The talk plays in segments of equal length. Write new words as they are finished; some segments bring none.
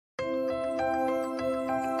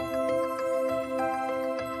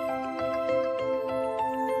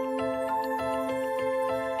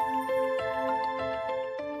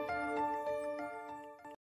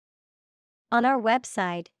On our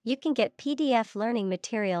website, you can get PDF learning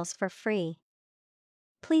materials for free.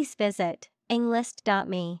 Please visit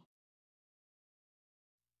englist.me.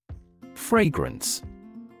 Fragrance.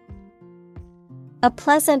 A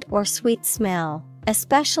pleasant or sweet smell,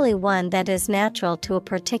 especially one that is natural to a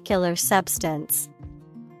particular substance.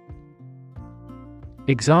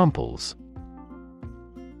 Examples: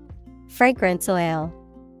 Fragrance oil,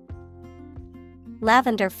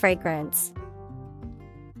 lavender fragrance.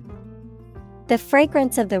 The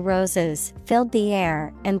fragrance of the roses filled the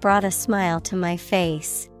air and brought a smile to my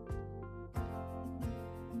face.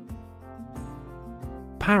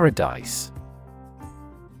 Paradise.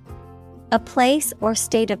 A place or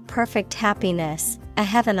state of perfect happiness, a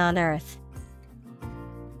heaven on earth.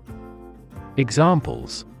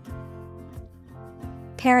 Examples: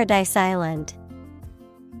 Paradise Island,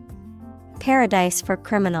 paradise for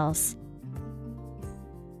criminals.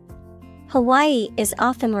 Hawaii is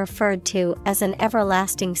often referred to as an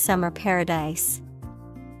everlasting summer paradise.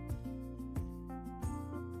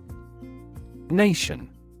 Nation.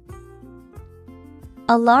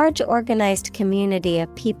 A large organized community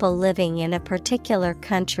of people living in a particular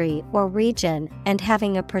country or region and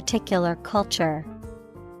having a particular culture.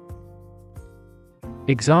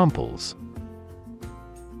 Examples: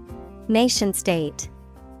 Nation-state,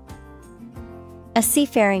 a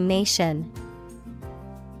seafaring nation.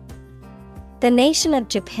 The nation of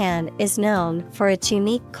Japan is known for its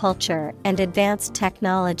unique culture and advanced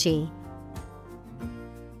technology.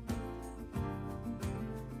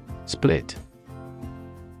 Split.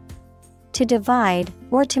 To divide,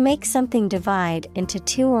 or to make something divide into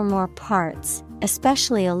two or more parts,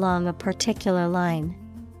 especially along a particular line.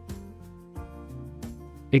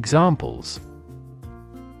 Examples: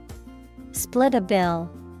 Split a bill,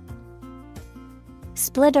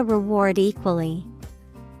 split a reward equally.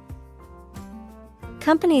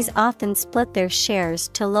 Companies often split their shares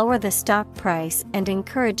to lower the stock price and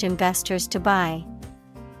encourage investors to buy.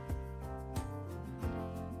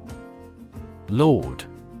 Laud.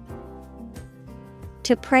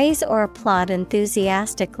 To praise or applaud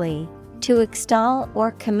enthusiastically, to extol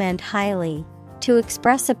or commend highly, to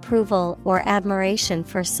express approval or admiration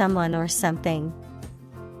for someone or something.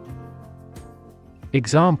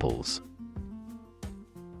 Examples: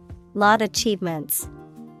 Laud achievements,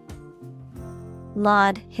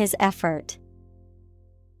 laud his effort.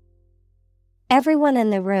 Everyone in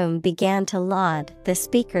the room began to laud the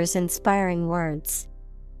speaker's inspiring words.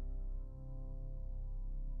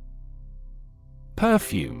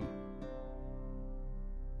 Perfume.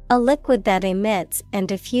 A liquid that emits and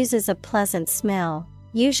diffuses a pleasant smell,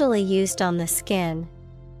 usually used on the skin.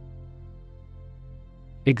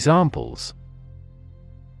 Examples: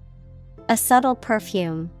 A subtle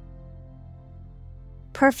perfume,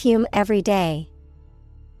 perfume every day.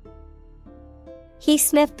 He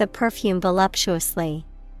sniffed the perfume voluptuously.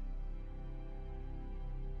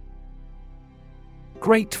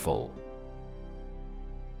 Grateful.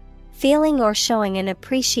 Feeling or showing an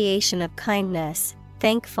appreciation of kindness,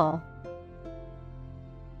 thankful.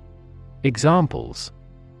 Examples: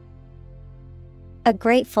 A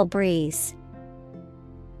grateful breeze.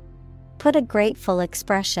 Put a grateful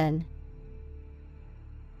expression.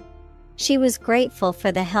 She was grateful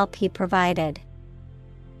for the help he provided.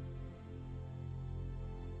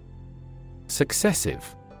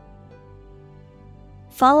 Successive.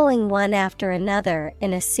 Following one after another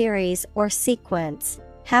in a series or sequence,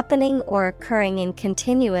 happening or occurring in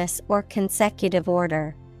continuous or consecutive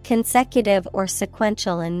order, consecutive or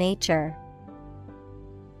sequential in nature.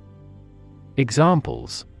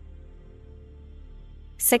 Examples: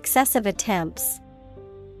 Successive attempts,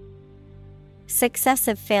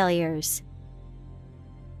 successive failures.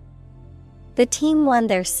 The team won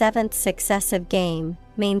their 7th successive game,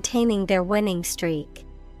 maintaining their winning streak.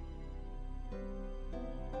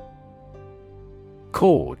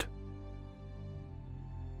 Chord.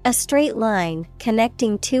 A straight line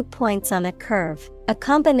connecting 2 points on a curve, a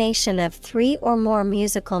combination of 3 or more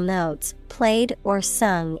musical notes played or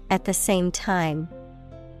sung at the same time.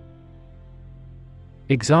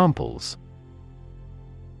 Examples: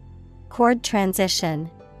 Chord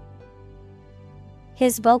transition.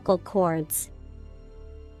 His vocal cords.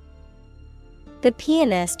 The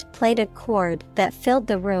pianist played a chord that filled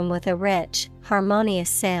the room with a rich, harmonious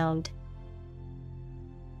sound.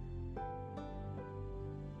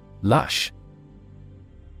 Lush.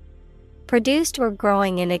 Produced or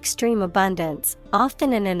growing in extreme abundance,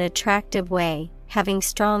 often in an attractive way, having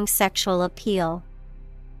strong sexual appeal.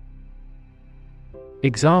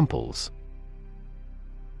 Examples: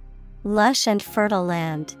 Lush and fertile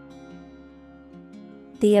land.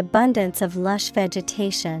 The abundance of lush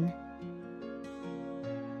vegetation.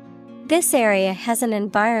 This area has an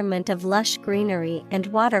environment of lush greenery and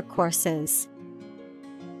watercourses.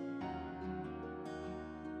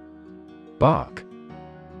 Bark.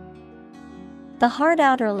 The hard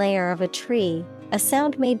outer layer of a tree, a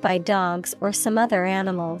sound made by dogs or some other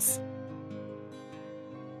animals.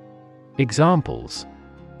 Examples: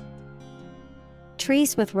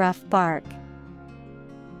 Trees with rough bark.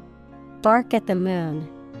 Bark at the moon.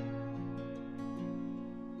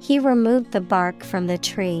 He removed the bark from the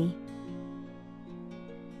tree.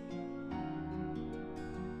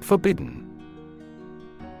 Forbidden.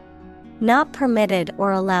 Not permitted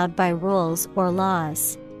or allowed by rules or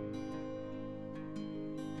laws.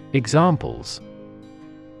 Examples: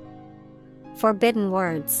 Forbidden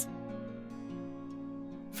words.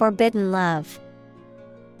 Forbidden love.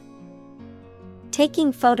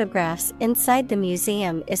 Taking photographs inside the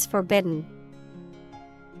museum is forbidden.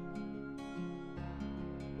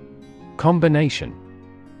 Combination.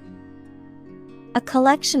 A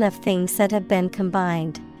collection of things that have been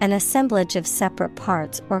combined, an assemblage of separate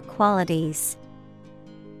parts or qualities.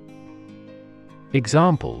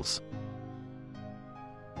 Examples: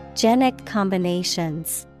 Genic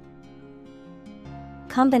combinations.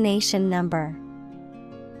 Combination number.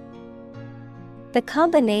 The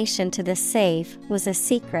combination to the safe was a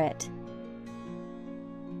secret.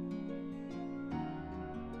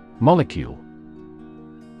 Molecule.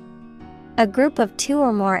 A group of two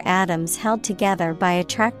or more atoms held together by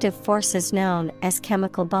attractive forces known as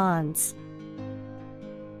chemical bonds.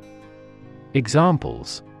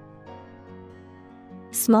 Examples: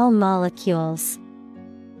 Small molecules.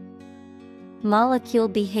 Molecule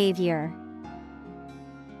behavior.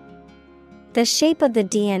 The shape of the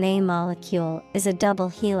DNA molecule is a double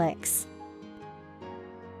helix.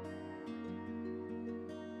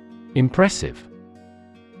 Impressive.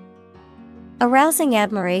 Arousing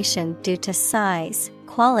admiration due to size,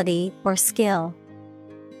 quality, or skill.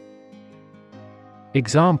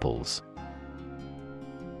 Examples: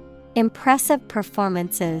 Impressive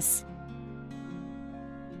performances.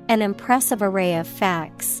 An impressive array of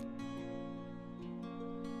facts.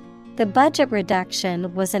 The budget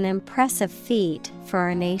reduction was an impressive feat for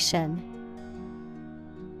our nation.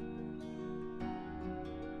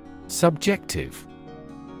 Subjective.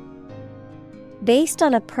 Based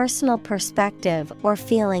on a personal perspective or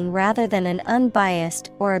feeling rather than an unbiased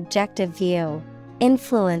or objective view,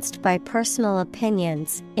 influenced by personal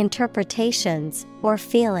opinions, interpretations, or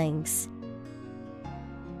feelings.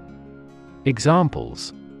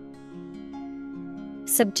 Examples: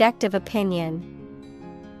 Subjective opinion.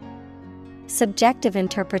 Subjective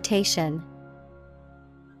interpretation.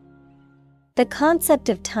 The concept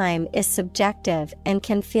of time is subjective and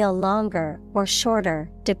can feel longer or shorter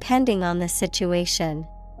depending on the situation.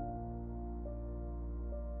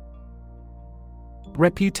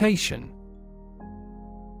 Reputation.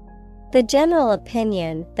 The general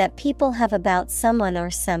opinion that people have about someone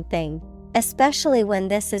or something, especially when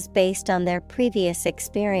this is based on their previous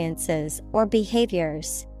experiences or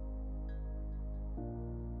behaviors.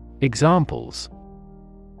 Examples: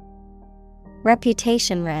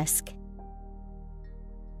 Reputation risk.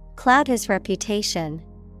 Cloud his reputation.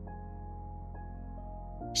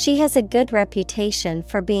 She has a good reputation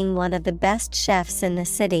for being one of the best chefs in the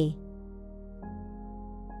city.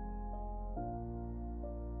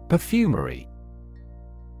 Perfumery.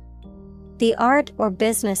 The art or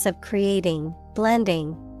business of creating,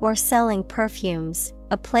 blending, or selling perfumes,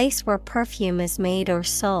 a place where perfume is made or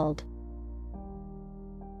sold.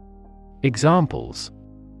 Examples: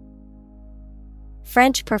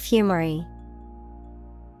 French perfumery.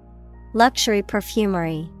 Luxury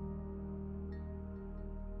perfumery.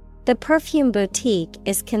 The perfume boutique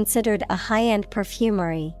is considered a high-end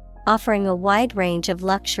perfumery, offering a wide range of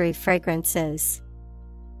luxury fragrances.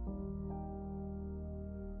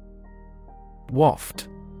 Waft.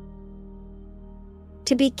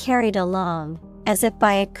 To be carried along, as if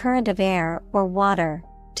by a current of air or water,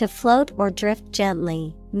 to float or drift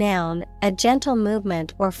gently. Noun, a gentle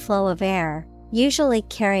movement or flow of air, usually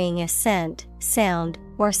carrying a scent, sound,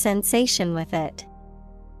 or sensation with it.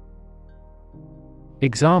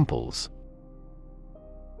 Examples: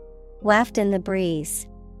 Waft in the breeze.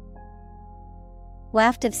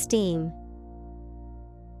 Waft of steam.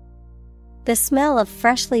 The smell of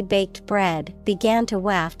freshly baked bread began to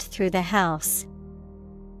waft through the house.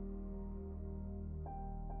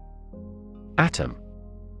 Atom.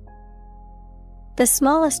 The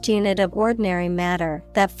smallest unit of ordinary matter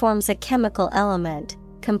that forms a chemical element,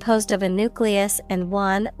 composed of a nucleus and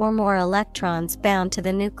one or more electrons bound to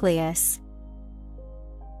the nucleus.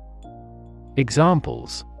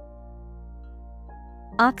 Examples: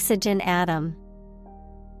 Oxygen atom.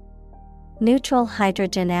 Neutral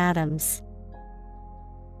hydrogen atoms.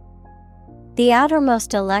 The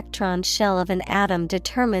outermost electron shell of an atom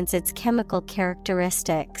determines its chemical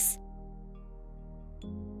characteristics.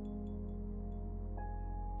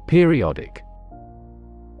 Periodic.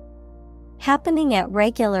 Happening at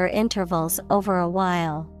regular intervals over a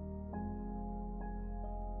while.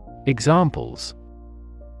 Examples: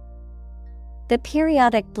 The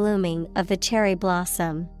periodic blooming of the cherry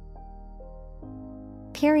blossom.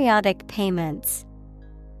 Periodic payments.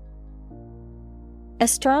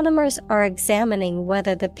 Astronomers are examining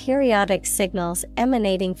whether the periodic signals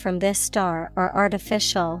emanating from this star are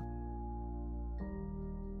artificial.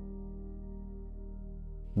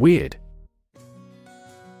 Weird.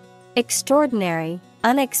 Extraordinary,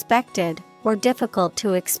 unexpected, or difficult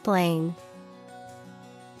to explain.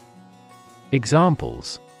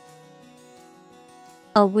 Examples: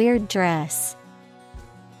 A weird dress.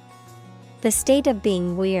 The state of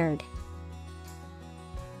being weird.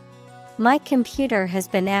 My computer has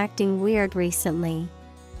been acting weird recently.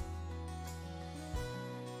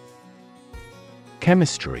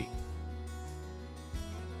 Chemistry.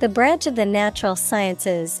 The branch of the natural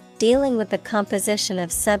sciences dealing with the composition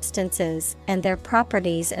of substances and their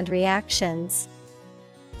properties and reactions.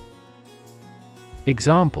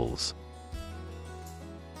 Examples: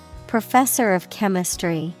 Professor of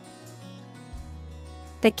chemistry.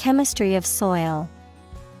 The chemistry of soil.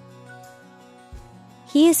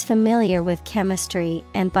 He is familiar with chemistry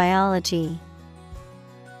and biology.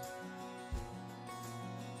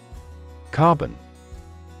 Carbon.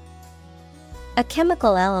 A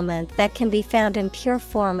chemical element that can be found in pure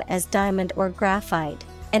form as diamond or graphite,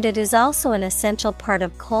 and it is also an essential part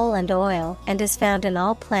of coal and oil and is found in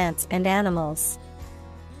all plants and animals.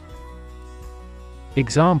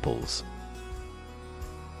 Examples: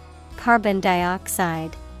 Carbon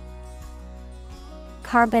dioxide.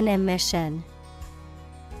 Carbon emission.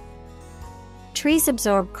 Trees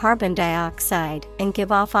absorb carbon dioxide and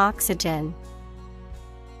give off oxygen.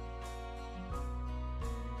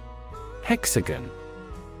 Hexagon.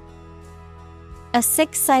 A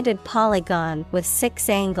six-sided polygon with 6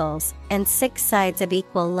 angles and 6 sides of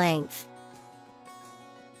equal length.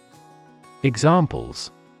 Examples: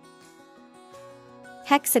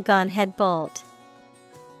 Hexagon head bolt.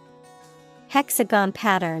 Hexagon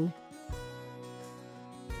pattern.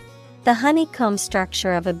 The honeycomb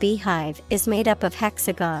structure of a beehive is made up of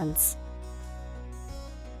hexagons.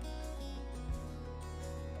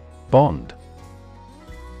 Bond.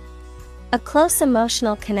 A close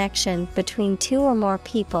emotional connection between two or more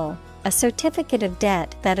people, a certificate of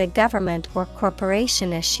debt that a government or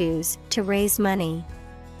corporation issues to raise money.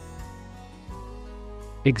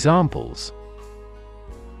 Examples: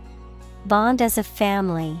 Bond as a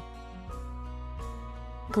family.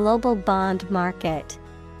 Global bond market.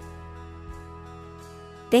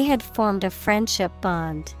 They had formed a friendship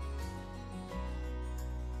bond.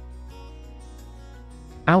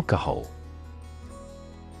 Alcohol.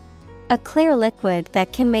 A clear liquid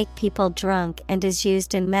that can make people drunk and is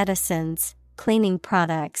used in medicines, cleaning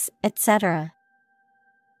products, etc.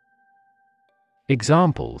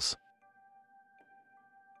 Examples: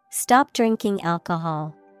 Stop drinking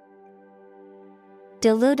alcohol.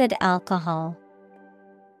 Diluted alcohol.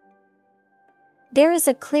 There is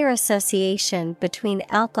a clear association between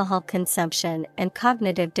alcohol consumption and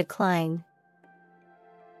cognitive decline.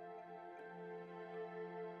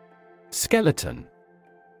 Skeleton.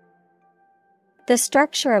 The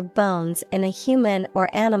structure of bones in a human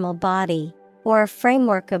or animal body, or a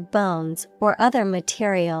framework of bones or other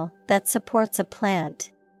material that supports a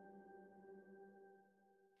plant.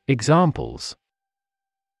 Examples: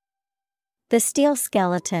 The steel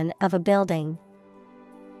skeleton of a building.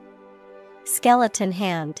 Skeleton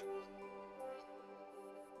hand.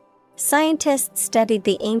 Scientists studied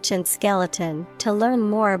the ancient skeleton to learn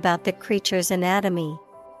more about the creature's anatomy.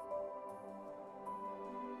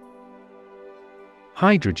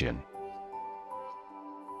 Hydrogen.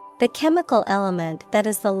 The chemical element that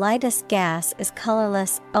is the lightest gas is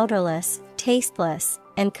colorless, odorless, tasteless,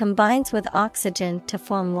 and combines with oxygen to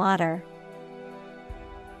form water.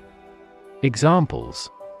 Examples: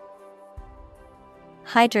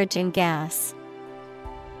 Hydrogen gas.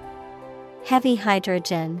 Heavy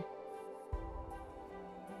hydrogen.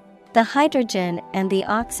 The hydrogen and the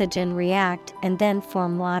oxygen react and then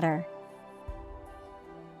form water.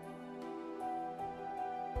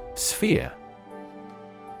 Sphere.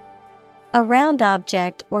 A round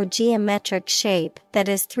object or geometric shape that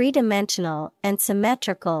is three-dimensional and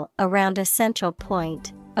symmetrical around a central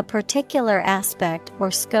point, a particular aspect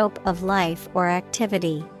or scope of life or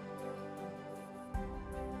activity.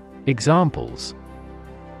 Examples: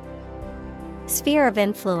 Sphere of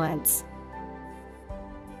influence.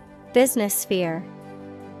 Business sphere.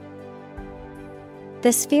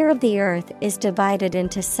 The sphere of the Earth is divided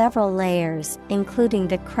into several layers, including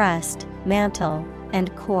the crust, mantle,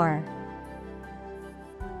 and core.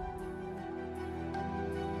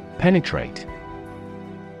 Penetrate.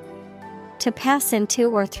 To pass into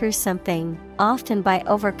or through something, often by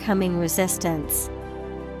overcoming resistance.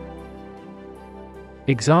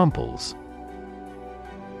 Examples: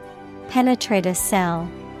 penetrate a cell.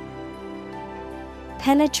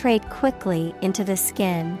 Penetrate quickly into the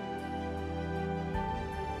skin.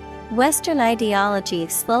 Western ideology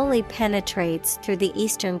slowly penetrates through the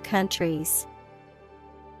Eastern countries.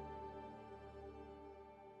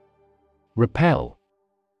 Repel.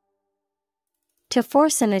 To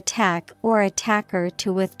force an attack or attacker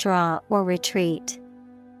to withdraw or retreat.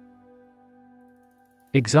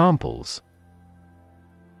 Examples: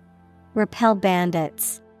 repel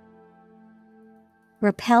bandits.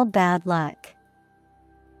 Repel bad luck.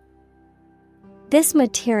 This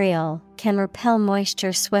material can repel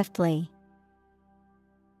moisture swiftly.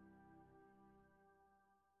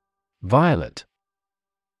 Violet.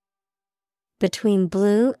 Between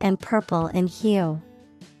blue and purple in hue.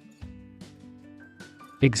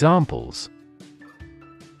 Examples: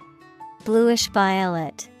 bluish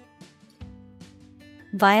violet.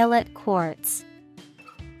 Violet quartz.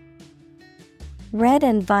 Red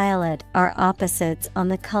and violet are opposites on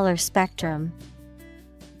the color spectrum.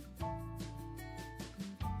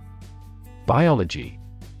 Biology.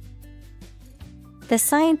 The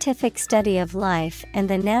scientific study of life and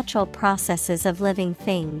the natural processes of living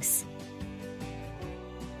things.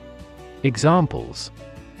 Examples: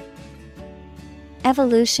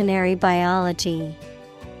 evolutionary biology.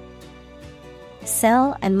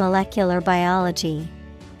 Cell and molecular biology.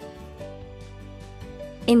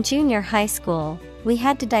 In junior high school, we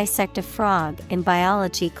had to dissect a frog in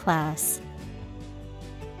biology class.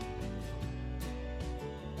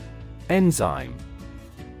 Enzyme.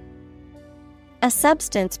 A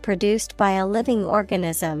substance produced by a living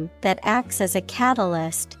organism that acts as a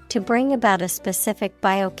catalyst to bring about a specific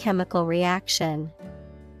biochemical reaction.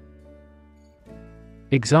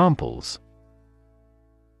 Examples: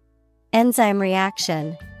 enzyme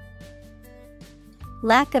reaction.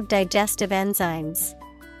 Lack of digestive enzymes.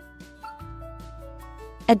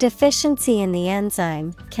 A deficiency in the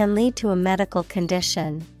enzyme can lead to a medical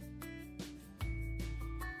condition.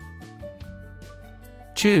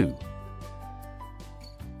 Chew.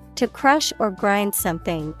 To crush or grind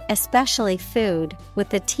something, especially food, with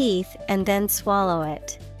the teeth and then swallow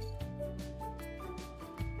it.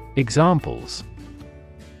 Examples: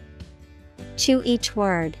 chew each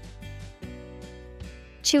word.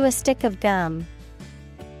 Chew a stick of gum.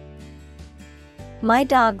 My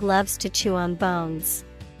dog loves to chew on bones.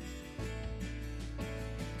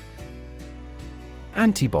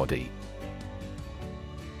 Antibody.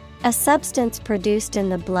 A substance produced in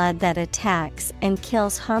the blood that attacks and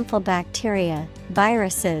kills harmful bacteria,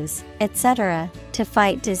 viruses, etc., to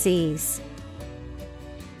fight disease.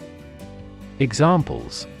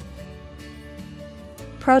 Examples: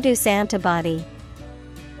 produce antibody.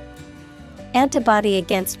 Antibody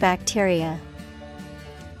against bacteria.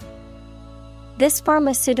 This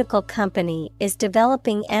pharmaceutical company is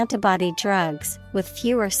developing antibody drugs with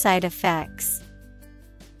fewer side effects.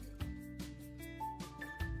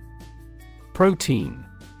 Protein.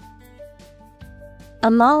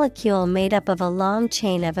 A molecule made up of a long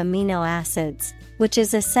chain of amino acids, which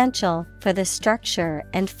is essential for the structure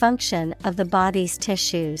and function of the body's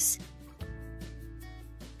tissues.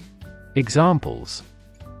 Examples: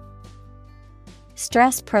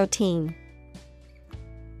 stress protein.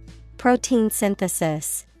 Protein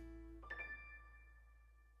synthesis.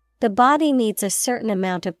 The body needs a certain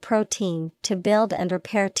amount of protein to build and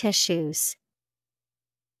repair tissues.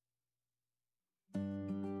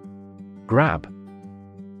 Grab.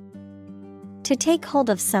 To take hold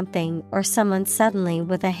of something or someone suddenly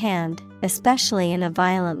with a hand, especially in a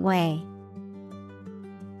violent way.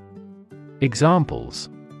 Examples: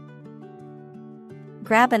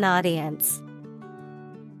 grab an audience.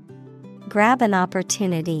 Grab an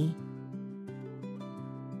opportunity.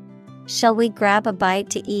 Shall we grab a bite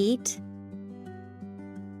to eat?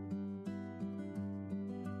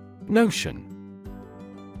 Notion.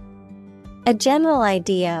 A general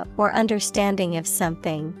idea or understanding of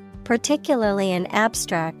something, particularly an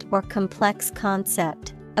abstract or complex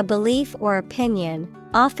concept, a belief or opinion,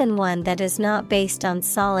 often one that is not based on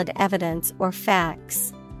solid evidence or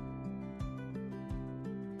facts.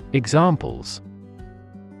 Examples: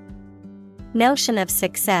 notion of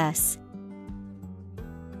success.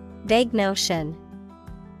 Vague notion.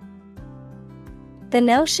 The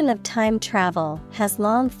notion of time travel has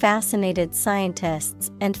long fascinated scientists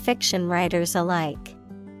and fiction writers alike.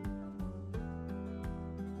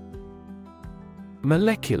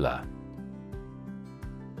 Molecular.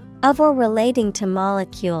 Of or relating to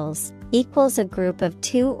molecules, equals a group of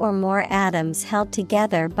two or more atoms held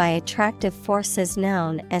together by attractive forces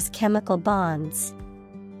known as chemical bonds.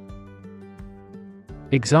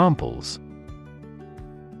 Examples: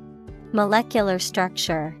 Molecular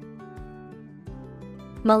structure,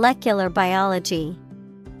 molecular biology.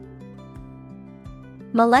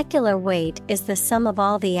 Molecular weight is the sum of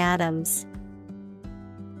all the atoms.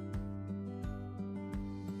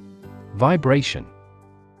 Vibration.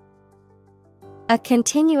 A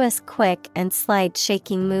continuous, quick, and slight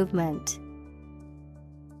shaking movement.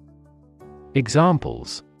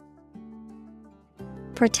 Examples: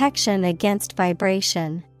 Protection against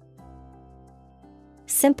vibration.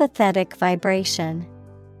 Sympathetic vibration.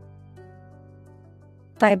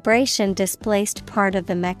 Vibration displaced part of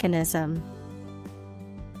the mechanism.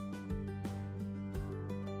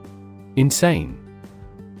 Insane.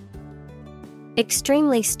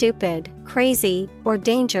 Extremely stupid, crazy, or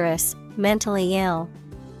dangerous, mentally ill.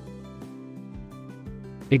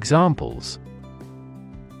 Examples: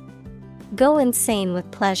 Go insane with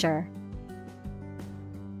pleasure.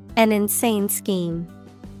 An insane scheme.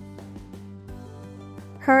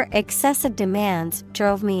 Her excessive demands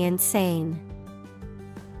drove me insane.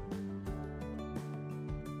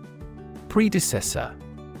 Predecessor.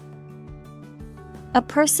 A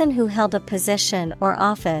person who held a position or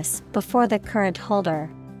office before the current holder.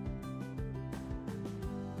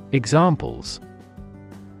 Examples: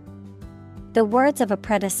 The words of a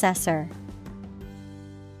predecessor.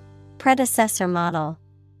 Predecessor model.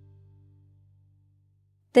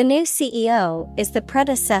 The new CEO is the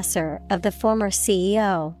predecessor of the former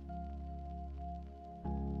CEO.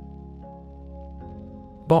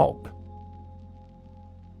 Bob.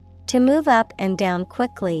 To move up and down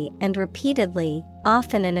quickly and repeatedly,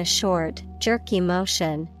 often in a short, jerky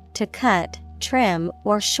motion, to cut, trim,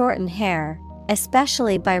 or shorten hair,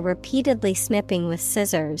 especially by repeatedly snipping with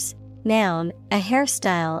scissors. Noun, a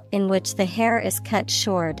hairstyle in which the hair is cut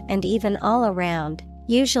short and even all around,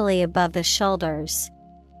 usually above the shoulders.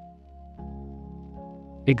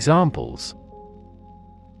 Examples: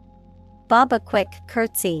 Bob a quick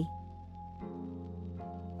curtsy.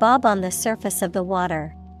 Bob on the surface of the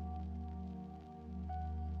water.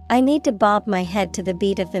 I need to bob my head to the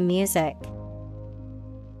beat of the music.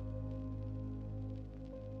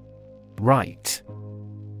 Right.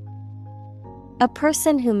 A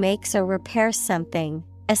person who makes or repairs something,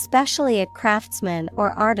 especially a craftsman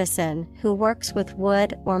or artisan who works with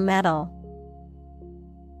wood or metal.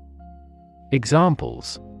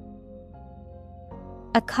 Examples: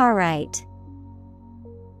 A car right.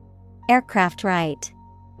 Aircraft right.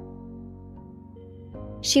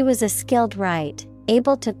 She was a skilled right,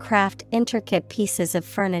 able to craft intricate pieces of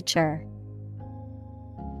furniture.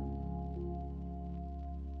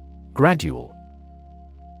 Gradual.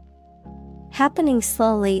 Happening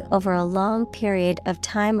slowly over a long period of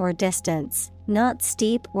time or distance, not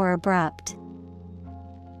steep or abrupt.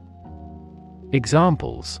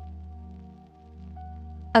 Examples: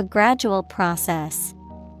 A gradual process.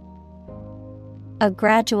 A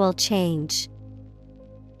gradual change.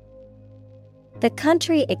 The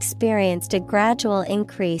country experienced a gradual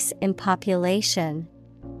increase in population.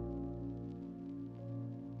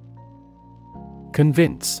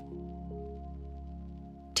 Convince.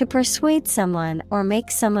 To persuade someone or make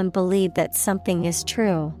someone believe that something is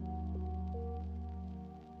true.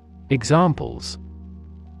 Examples: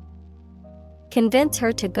 Convince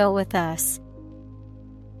her to go with us.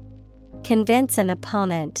 Convince an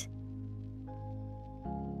opponent.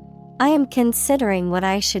 I am considering what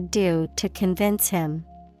I should do to convince him.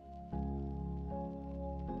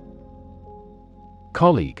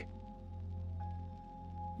 Colleague.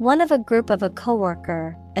 One of a group of a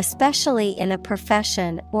coworker, especially in a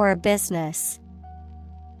profession or a business.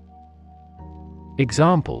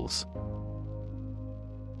 Examples: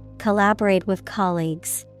 Collaborate with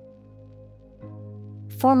colleagues.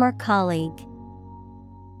 Former colleague.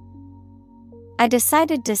 I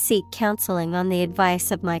decided to seek counseling on the advice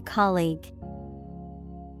of my colleague.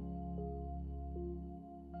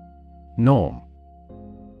 Norm.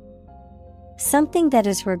 Something that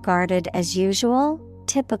is regarded as usual,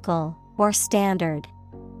 typical, or standard.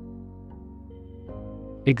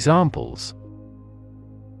 Examples: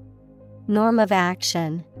 Norm of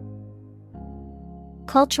action.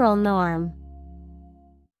 Cultural norm.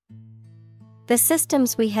 The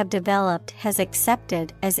systems we have developed has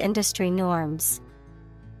accepted as industry norms.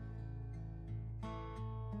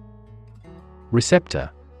 Receptor.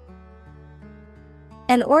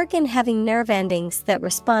 An organ having nerve endings that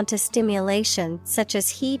respond to stimulation such as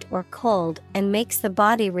heat or cold and makes the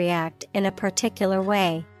body react in a particular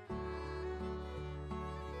way.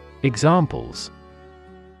 Examples: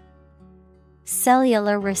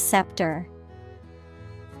 cellular receptor,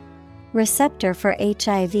 receptor for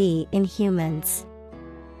HIV in humans.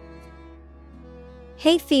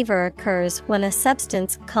 Hay fever occurs when a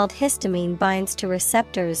substance called histamine binds to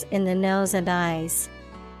receptors in the nose and eyes.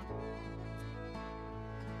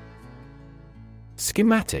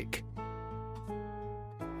 Schematic.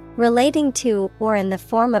 Relating to or in the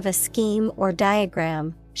form of a scheme or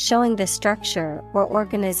diagram, showing the structure or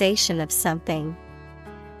organization of something.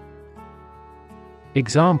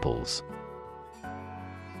 Examples: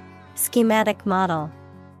 schematic model,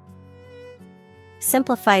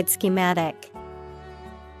 simplified schematic.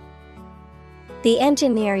 The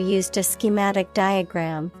engineer used a schematic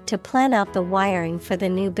diagram to plan out the wiring for the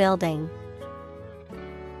new building.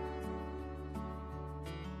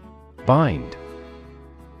 Bind.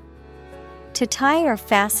 To tie or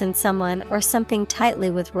fasten someone or something tightly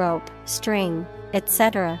with rope, string,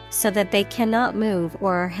 etc., so that they cannot move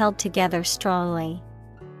or are held together strongly.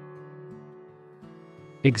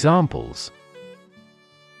 Examples: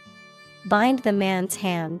 bind the man's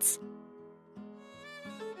hands,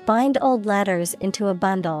 bind old letters into a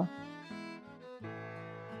bundle.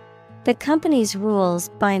 The company's rules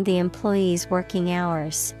bind the employees' working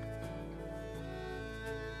hours.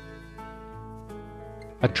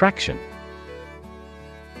 Attraction.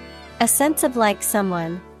 A sense of like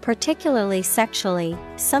someone, particularly sexually,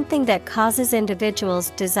 something that causes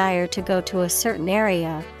individuals' desire to go to a certain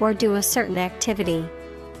area or do a certain activity.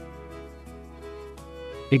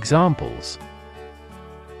 Examples: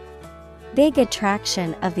 big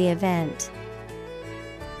attraction of the event,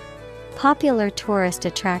 popular tourist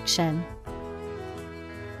attraction.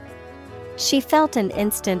 She felt an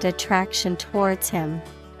instant attraction towards him.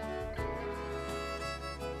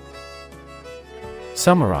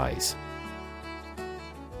 Summarize.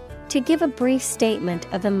 To give a brief statement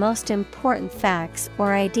of the most important facts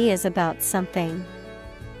or ideas about something.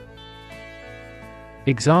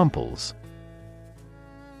 Examples: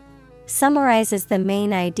 summarizes the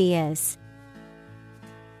main ideas.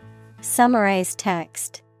 Summarize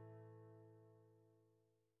text.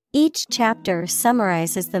 Each chapter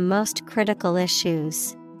summarizes the most critical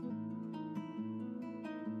issues.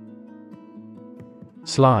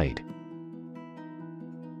 Slide.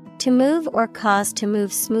 To move or cause to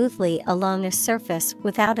move smoothly along a surface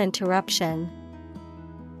without interruption.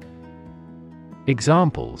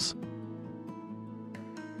 Examples: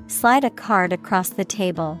 slide a card across the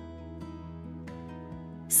table.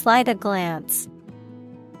 Slide a glance.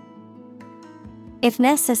 If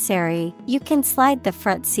necessary, you can slide the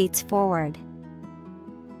front seats forward.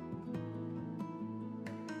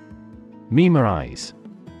 Memorize.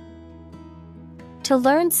 To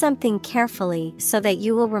learn something carefully so that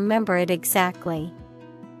you will remember it exactly.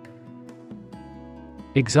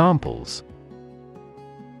 Examples: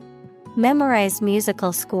 memorize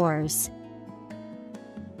musical scores.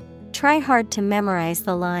 Try hard to memorize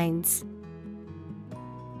the lines.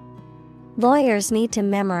 Lawyers need to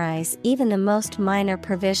memorize even the most minor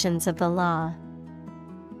provisions of the law.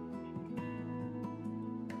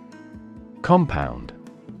 Compound.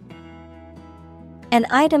 An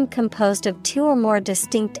item composed of two or more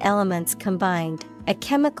distinct elements combined, a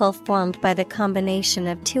chemical formed by the combination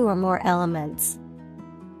of two or more elements.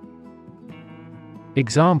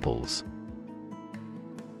 Examples: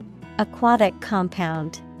 aquatic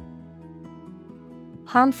compound,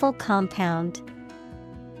 harmful compound.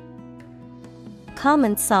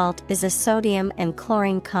 Common salt is a sodium and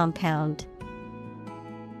chlorine compound.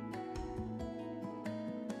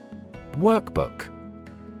 Workbook.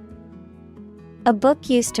 A book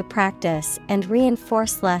used to practice and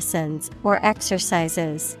reinforce lessons or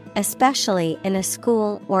exercises, especially in a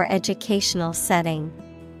school or educational setting.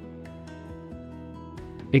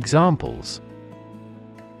 Examples: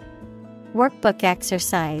 workbook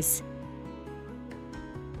exercise,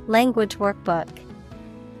 language workbook.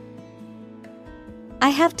 I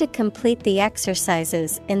have to complete the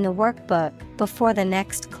exercises in the workbook before the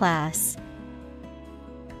next class.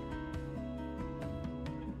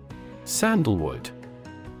 Sandalwood.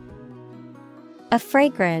 A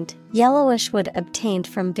fragrant, yellowish wood obtained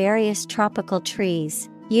from various tropical trees,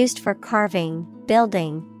 used for carving,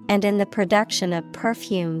 building, and in the production of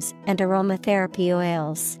perfumes and aromatherapy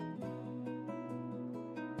oils.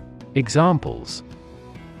 Examples: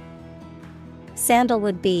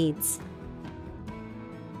 sandalwood beads,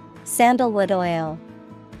 sandalwood oil.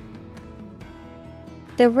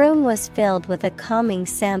 The room was filled with a calming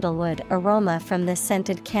sandalwood aroma from the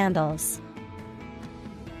scented candles.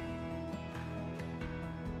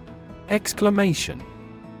 Exclamation.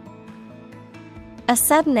 A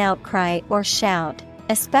sudden outcry or shout,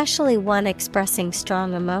 especially one expressing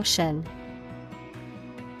strong emotion.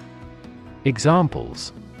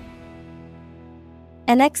 Examples.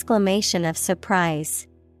 An exclamation of surprise.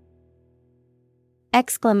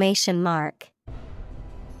 Exclamation mark.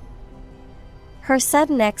 Her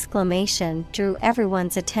sudden exclamation drew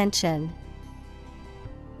everyone's attention.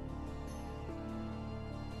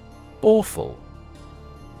 Awful.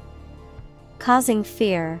 Causing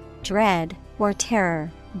fear, dread, or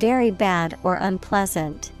terror, very bad or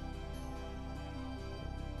unpleasant.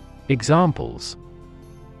 Examples.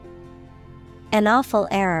 An awful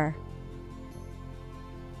error.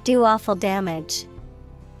 Do awful damage.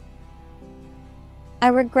 I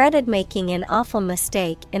regretted making an awful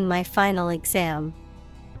mistake in my final exam.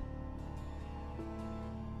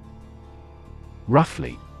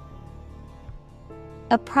 Roughly.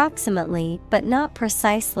 Approximately, but not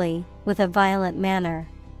precisely, with a violent manner.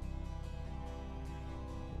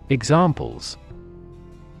 Examples.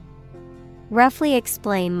 Roughly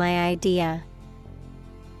explain my idea.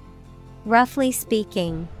 Roughly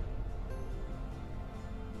speaking.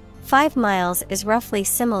 5 miles is roughly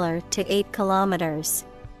similar to 8 kilometers.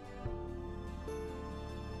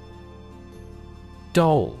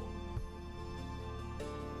 Doll.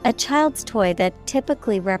 A child's toy that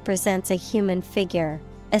typically represents a human figure,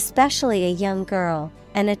 especially a young girl,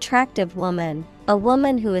 an attractive woman, a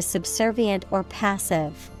woman who is subservient or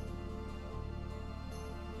passive.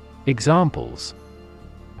 Examples.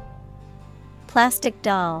 Plastic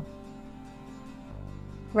doll.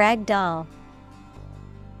 Rag doll.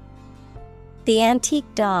 The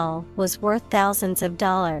antique doll was worth thousands of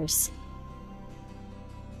dollars.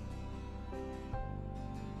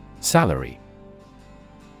 Salary.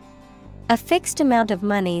 A fixed amount of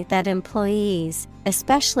money that employees,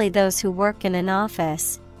 especially those who work in an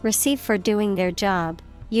office, receive for doing their job,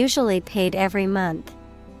 usually paid every month.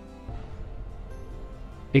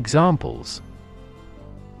 Examples.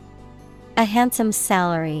 A handsome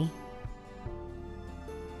salary.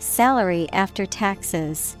 Salary after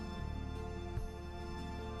taxes.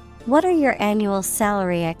 What are your annual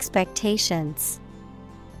salary expectations?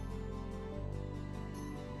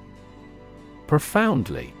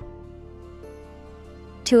 Profoundly.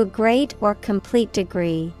 To a great or complete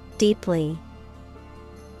degree, deeply.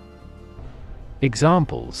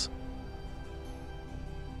 Examples.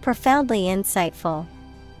 Profoundly insightful.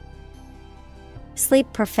 Sleep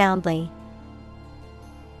profoundly.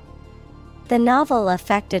 The novel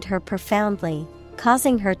affected her profoundly,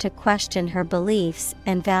 causing her to question her beliefs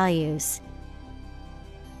and values.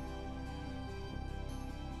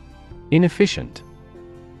 Inefficient.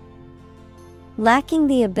 Lacking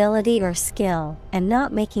the ability or skill and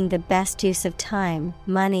not making the best use of time,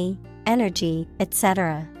 money, energy,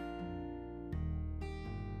 etc.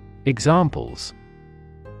 Examples.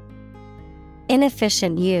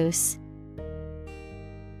 Inefficient use.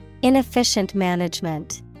 Inefficient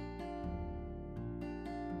management.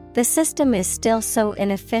 The system is still so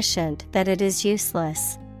inefficient that it is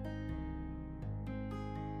useless.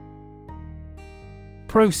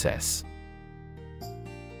 Process.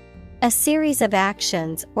 A series of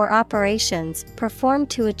actions or operations performed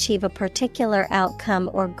to achieve a particular outcome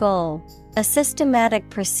or goal. A systematic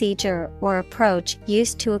procedure or approach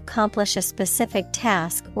used to accomplish a specific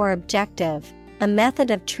task or objective. A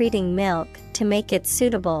method of treating milk to make it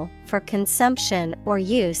suitable for consumption or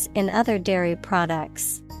use in other dairy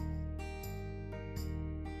products.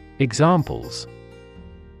 Examples.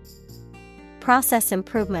 Process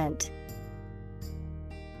improvement.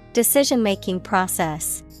 Decision-making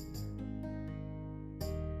process.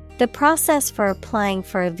 The process for applying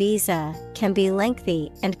for a visa can be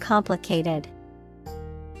lengthy and complicated.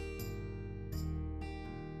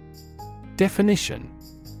 Definition.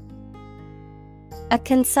 A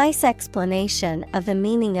concise explanation of the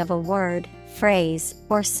meaning of a word, phrase,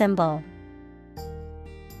 or symbol.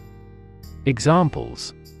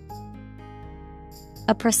 Examples.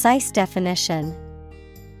 A precise definition.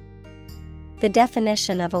 The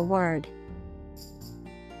definition of a word.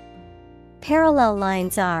 Parallel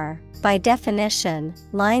lines are, by definition,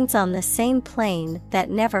 lines on the same plane that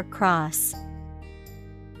never cross.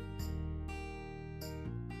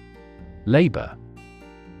 Labor.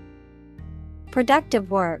 Productive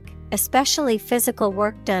work, especially physical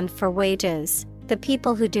work done for wages, the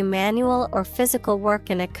people who do manual or physical work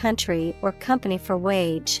in a country or company for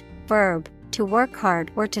wage. Verb, to work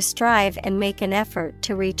hard or to strive and make an effort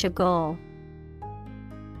to reach a goal.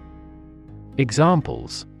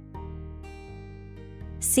 Examples: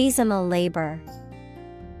 seasonal labor,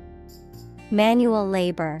 manual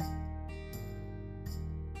labor.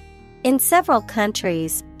 In several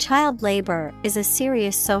countries, child labor is a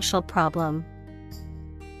serious social problem.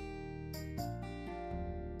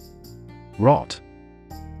 Rot.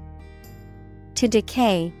 To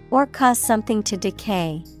decay, or cause something to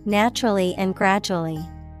decay, naturally and gradually.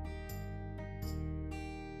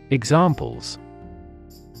 Examples: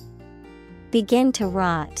 begin to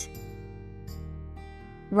rot,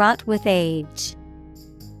 rot with age.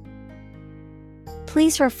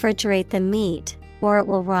 Please refrigerate the meat, or it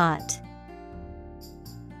will rot.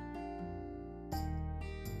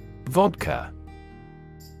 Vodka.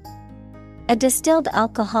 A distilled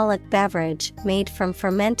alcoholic beverage made from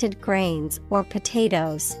fermented grains or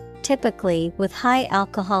potatoes, typically with high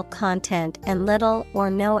alcohol content and little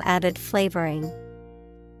or no added flavoring.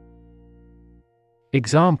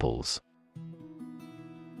 Examples: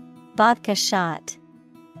 vodka shot,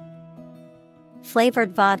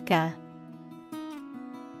 flavored vodka.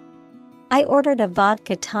 I ordered a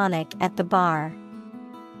vodka tonic at the bar.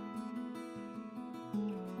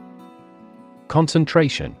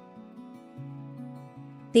 Concentration.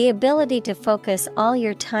 The ability to focus all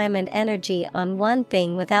your time and energy on one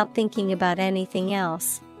thing without thinking about anything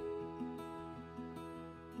else.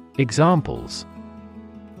 Examples: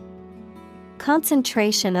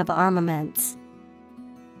 concentration of armaments.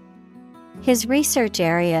 His research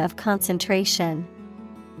area of concentration.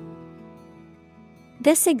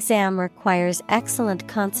 This exam requires excellent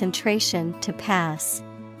concentration to pass.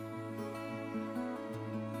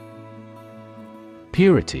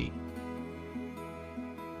 Purity.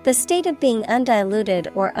 The state of being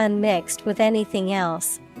undiluted or unmixed with anything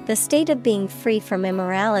else, the state of being free from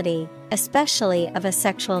immorality, especially of a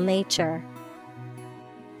sexual nature.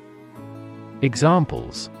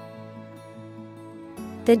 Examples: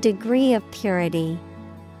 the degree of purity,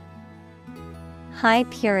 high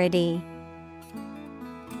purity.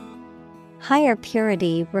 Higher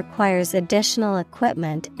purity requires additional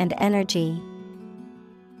equipment and energy.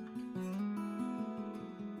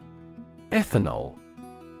 Ethanol.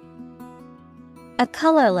 A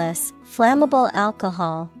colorless, flammable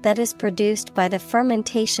alcohol that is produced by the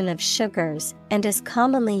fermentation of sugars and is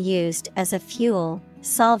commonly used as a fuel,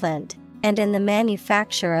 solvent, and in the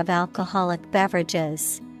manufacture of alcoholic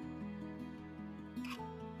beverages.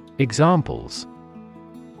 Examples: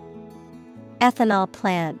 ethanol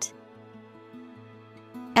plant,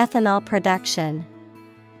 ethanol production.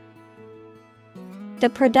 The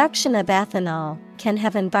production of ethanol can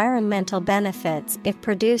have environmental benefits if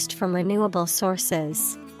produced from renewable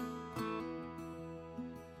sources.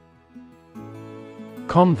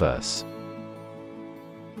 Converse.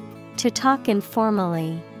 To talk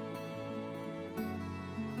informally.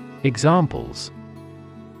 Examples: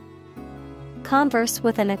 converse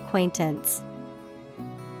with an acquaintance.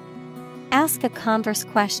 Ask a converse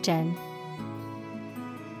question.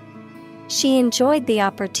 She enjoyed the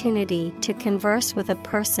opportunity to converse with a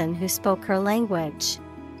person who spoke her language.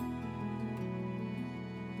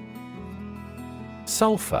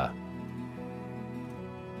 Sulfur.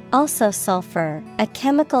 Also sulfur, a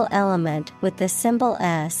chemical element with the symbol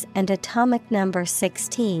S and atomic number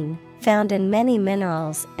 16, found in many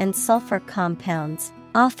minerals and sulfur compounds,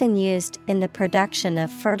 often used in the production of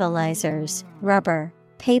fertilizers, rubber,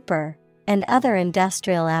 paper, and other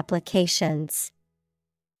industrial applications.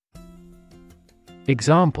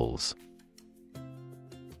 Examples: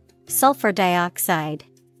 sulfur dioxide,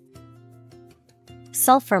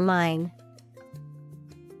 sulfur mine.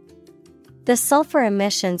 The sulfur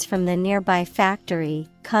emissions from the nearby factory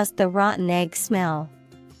caused the rotten egg smell.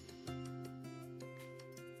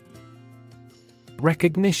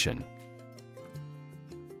 Recognition.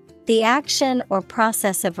 The action or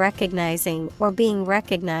process of recognizing or being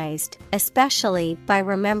recognized, especially by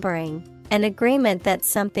remembering, an agreement that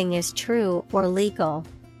something is true or legal.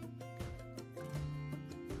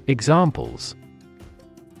 Examples: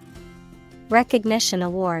 recognition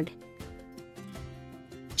award,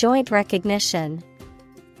 joint recognition.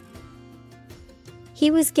 He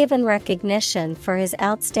was given recognition for his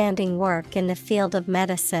outstanding work in the field of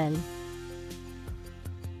medicine.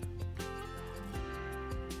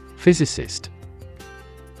 Physicist.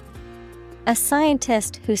 A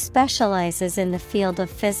scientist who specializes in the field of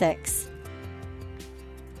physics.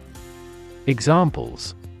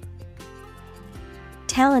 Examples: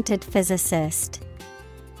 talented physicist,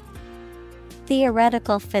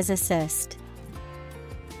 theoretical physicist.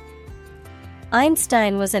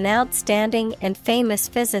 Einstein was an outstanding and famous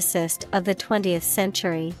physicist of the 20th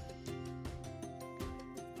century.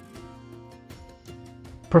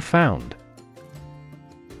 Profound.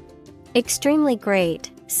 Extremely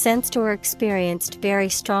great, sensed or experienced very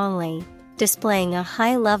strongly, displaying a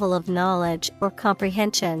high level of knowledge or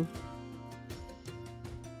comprehension.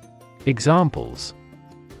 Examples: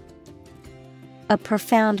 A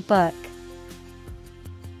profound book.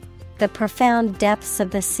 The profound depths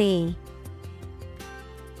of the sea.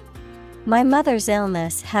 My mother's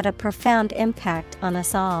illness had a profound impact on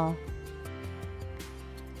us all.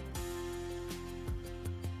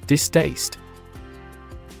 Distaste.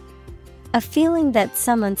 A feeling that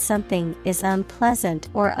something is unpleasant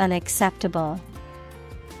or unacceptable.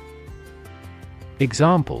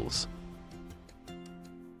 Examples: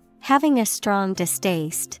 Having a strong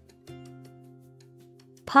distaste.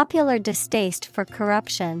 Popular distaste for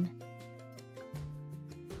corruption.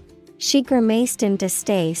 She grimaced in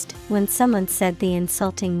distaste when someone said the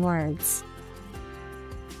insulting words.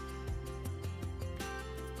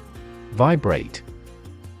 Vibrate.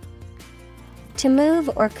 To move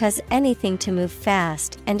or cause anything to move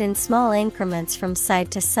fast and in small increments from side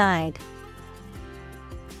to side.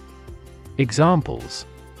 Examples: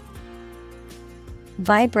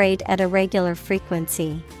 Vibrate at a regular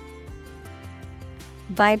frequency.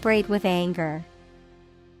 Vibrate with anger.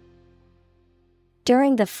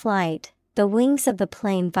 During the flight, the wings of the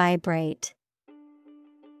plane vibrate.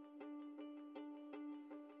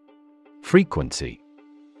 Frequency.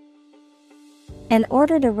 An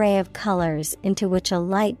ordered array of colors into which a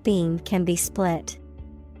light beam can be split.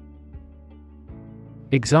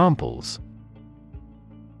 Examples: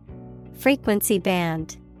 Frequency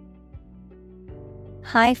band.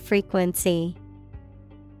 High frequency.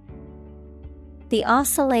 The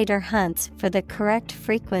oscillator hunts for the correct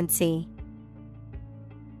frequency.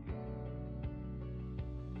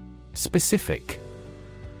 Specific.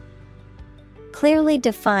 Clearly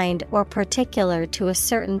defined or particular to a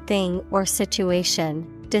certain thing or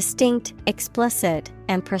situation, distinct, explicit,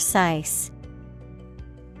 and precise.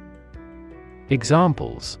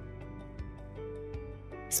 Examples: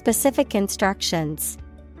 Specific instructions.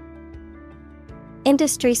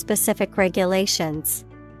 Industry-specific regulations.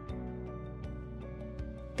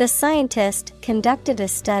 The scientist conducted a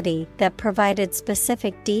study that provided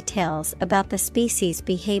specific details about the species'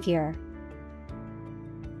 behavior.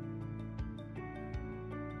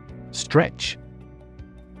 Stretch.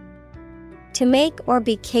 To make or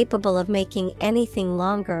be capable of making anything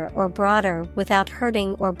longer or broader without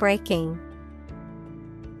hurting or breaking.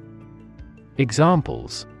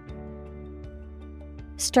 Examples: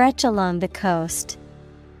 Stretch along the coast.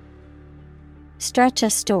 Stretch a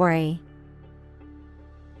story.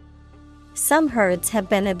 Some herds have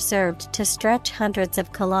been observed to stretch hundreds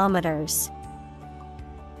of kilometers.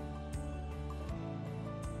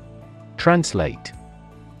 Translate.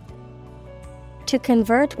 To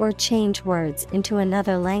convert or change words into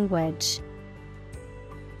another language.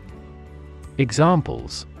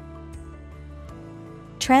 Examples: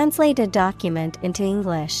 Translate a document into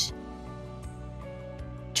English.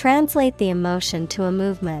 Translate the emotion to a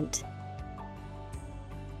movement.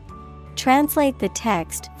 Translate the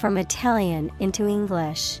text from Italian into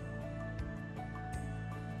English.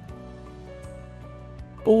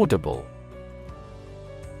 Audible.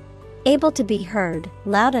 Able to be heard,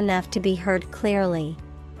 loud enough to be heard clearly.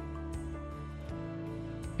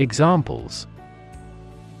 Examples: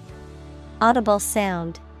 Audible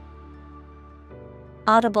sound.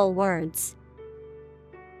 Audible words.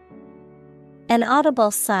 An audible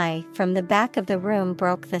sigh from the back of the room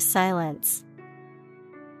broke the silence.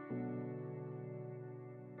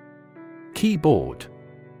 Keyboard.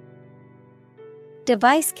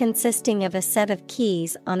 Device consisting of a set of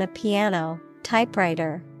keys on a piano,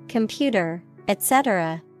 typewriter, computer,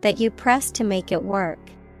 etc., that you press to make it work.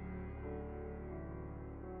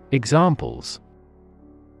 Examples: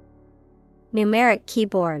 Numeric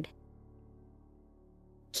keyboard.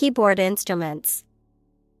 Keyboard instruments.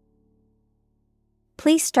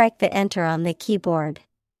 Please strike the enter on the keyboard.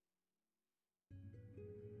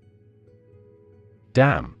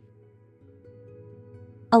 Dam.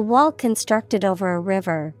 A wall constructed over a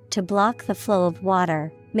river to block the flow of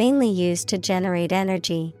water, mainly used to generate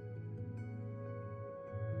energy.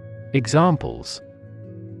 Examples: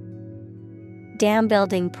 Dam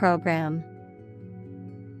building program.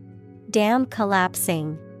 Dam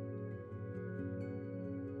collapsing.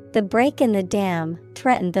 The break in the dam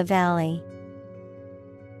threatened the valley.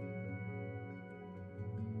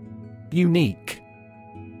 Unique.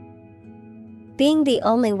 Being the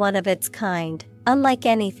only one of its kind, unlike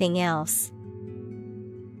anything else.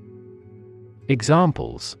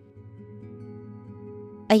 Examples: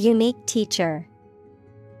 A unique teacher.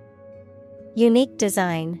 Unique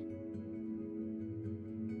design.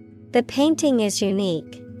 The painting is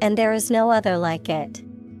unique and there is no other like it.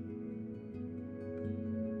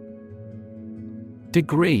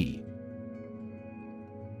 Degree.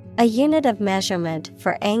 A unit of measurement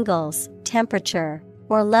for angles, temperature,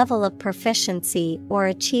 or level of proficiency or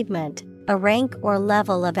achievement, a rank or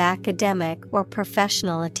level of academic or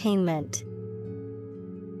professional attainment.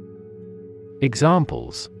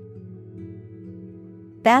 Examples: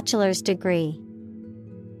 Bachelor's degree,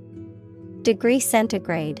 degree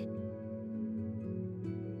centigrade.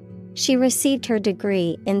 She received her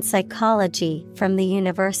degree in psychology from the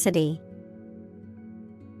university.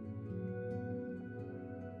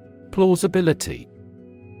 Plausibility.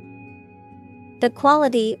 The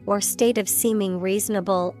quality or state of seeming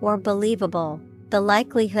reasonable or believable, the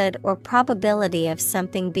likelihood or probability of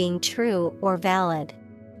something being true or valid.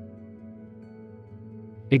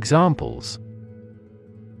 Examples: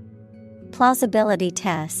 Plausibility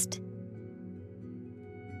test.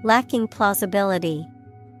 Lacking plausibility.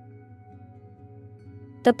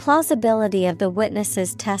 The plausibility of the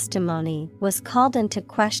witness's testimony was called into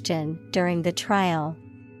question during the trial.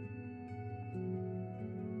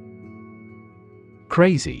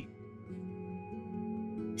 Crazy.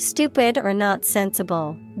 Stupid or not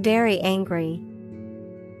sensible, very angry.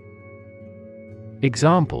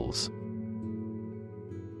 Examples: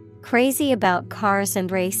 Crazy about cars and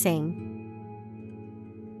racing.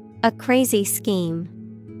 A crazy scheme.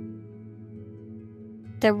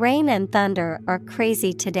 The rain and thunder are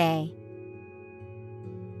crazy today.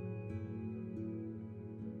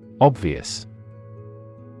 Obvious.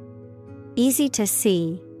 Easy to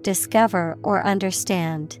see, discover, or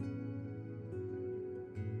understand.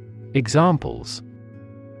 Examples: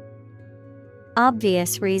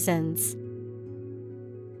 Obvious reasons.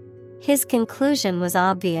 His conclusion was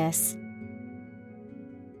obvious.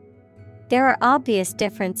 There are obvious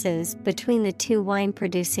differences between the two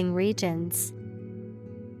wine-producing regions.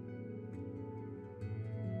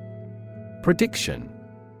 Prediction.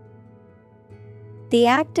 The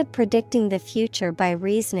act of predicting the future by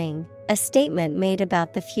reasoning, a statement made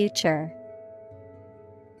about the future.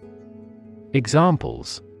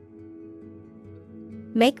 Examples: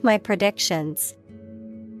 Make my predictions.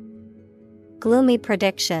 Gloomy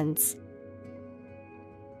predictions.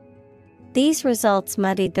 These results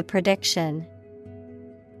muddied the prediction.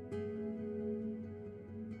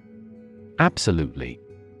 Absolutely.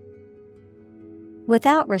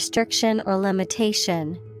 Without restriction or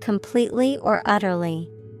limitation, completely or utterly.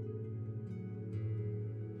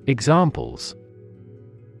 Examples: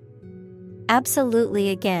 Absolutely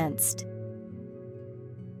against.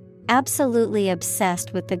 Absolutely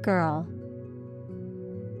obsessed with the girl.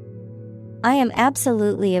 I am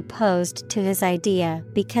absolutely opposed to his idea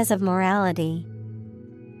because of morality.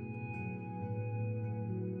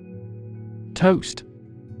 Toast.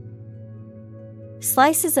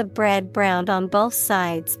 Slices of bread browned on both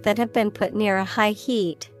sides that have been put near a high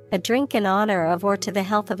heat, a drink in honor of or to the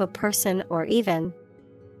health of a person or even.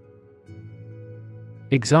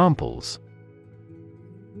 Examples: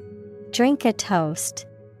 Drink a toast.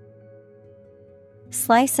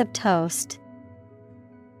 Slice of toast.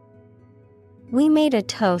 We made a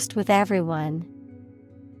toast with everyone.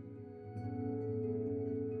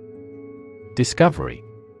 Discovery.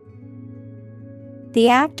 The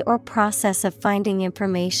act or process of finding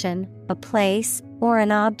information, a place, or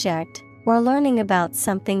an object, or learning about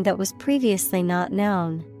something that was previously not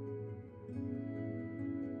known.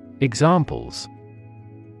 Examples: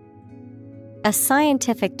 A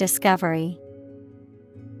scientific discovery.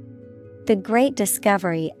 The great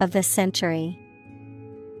discovery of the century.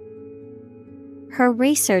 Her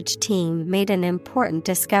research team made an important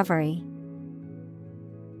discovery.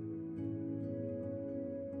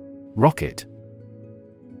 Rocket.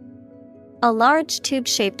 A large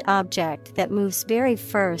tube-shaped object that moves very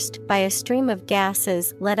first by a stream of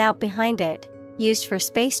gases let out behind it, used for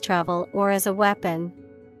space travel or as a weapon.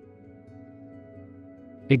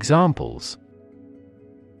 Examples: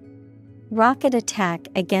 Rocket attack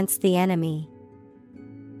against the enemy.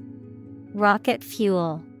 Rocket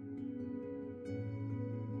fuel.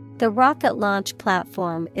 The rocket launch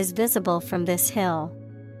platform is visible from this hill.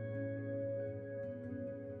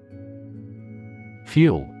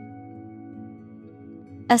 Fuel.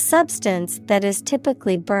 A substance that is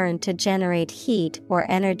typically burned to generate heat or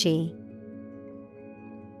energy.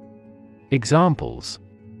 Examples: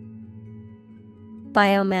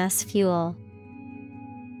 Biomass fuel.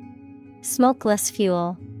 Smokeless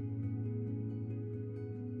fuel.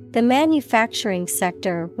 The manufacturing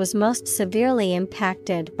sector was most severely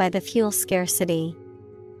impacted by the fuel scarcity.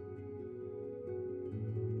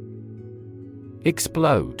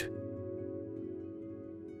 Explode.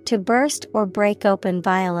 To burst or break open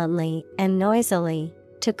violently and noisily,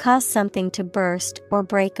 to cause something to burst or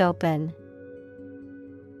break open.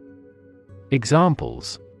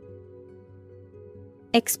 Examples: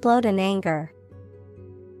 Explode in anger.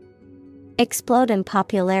 Explode in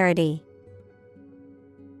popularity.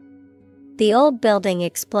 The old building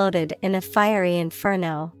exploded in a fiery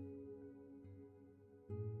inferno.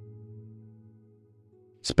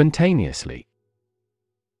 Spontaneously.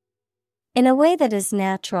 In a way that is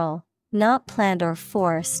natural, not planned or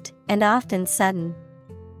forced, and often sudden.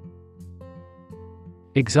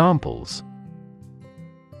 Examples: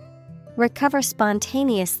 Recover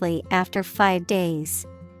spontaneously after 5 days.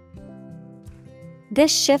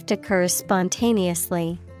 This shift occurs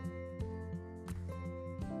spontaneously.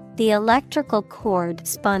 The electrical cord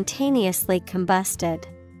spontaneously combusted.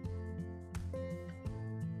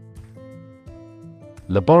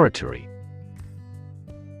 Laboratory.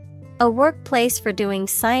 A workplace for doing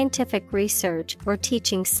scientific research or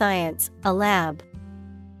teaching science, a lab.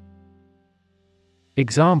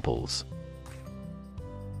 Examples: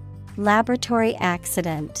 Laboratory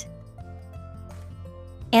accident.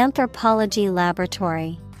 Anthropology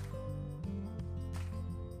laboratory.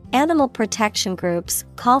 Animal protection groups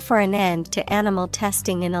call for an end to animal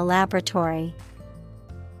testing in a laboratory.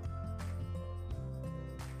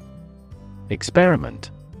 Experiment.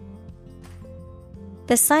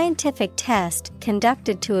 The scientific test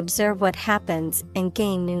conducted to observe what happens and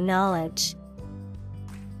gain new knowledge.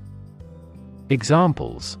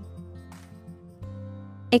 Examples: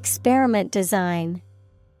 Experiment design.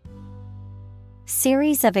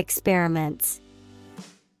 Series of experiments.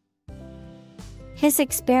 His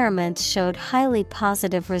experiments showed highly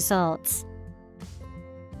positive results.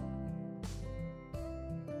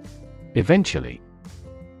 Eventually.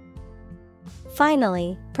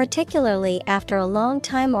 Finally, particularly after a long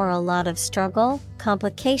time or a lot of struggle,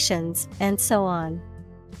 complications, and so on.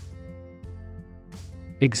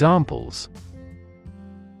 Examples: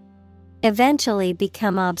 Eventually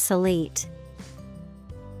become obsolete.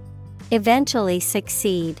 Eventually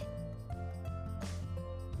succeed.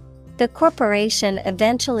 The corporation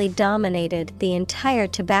eventually dominated the entire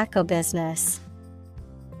tobacco business.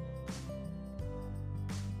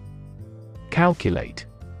 Calculate.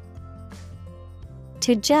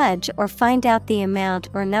 To judge or find out the amount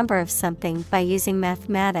or number of something by using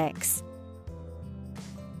mathematics.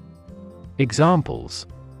 Examples: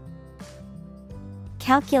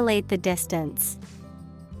 Calculate the distance.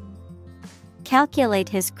 Calculate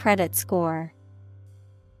his credit score.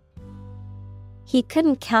 He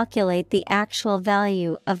couldn't calculate the actual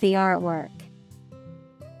value of the artwork.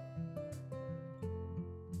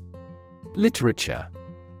 Literature.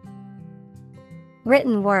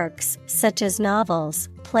 Written works, such as novels,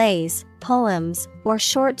 plays, poems, or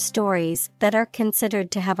short stories that are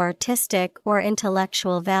considered to have artistic or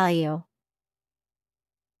intellectual value.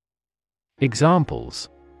 Examples: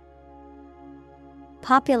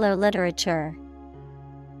 Popular literature.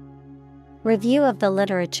 Review of the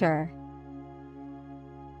literature.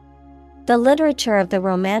 The literature of the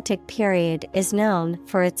Romantic period is known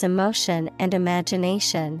for its emotion and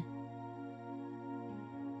imagination.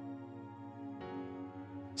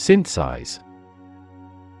 Synthesize.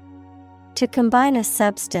 To combine a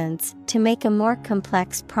substance to make a more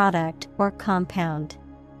complex product or compound.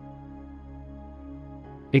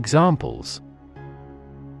 Examples: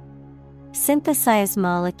 Synthesize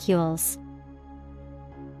molecules.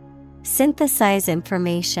 Synthesize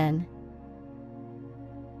information.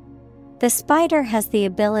 The spider has the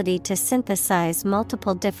ability to synthesize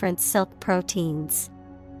multiple different silk proteins.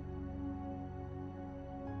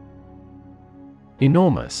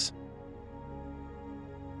 Enormous.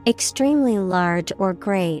 Extremely large or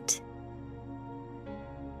great.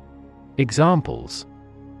 Examples: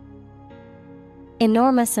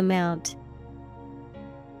 Enormous amount.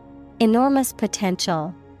 Enormous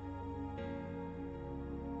potential.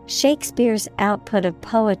 Shakespeare's output of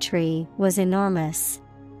poetry was enormous.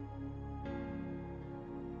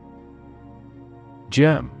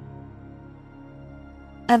 Germ.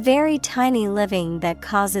 A very tiny living that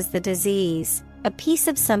causes the disease, a piece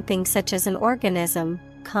of something such as an organism,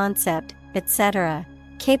 concept, etc.,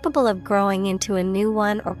 capable of growing into a new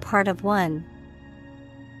one or part of one.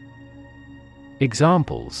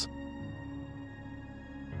 Examples: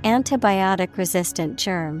 Antibiotic-resistant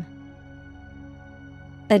germ.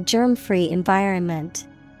 A germ-free environment.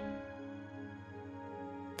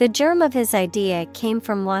 The germ of his idea came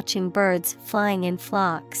from watching birds flying in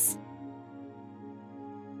flocks.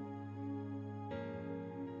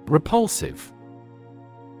 Repulsive.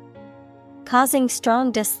 Causing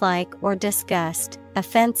strong dislike or disgust,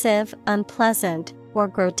 offensive, unpleasant, or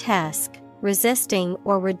grotesque, resisting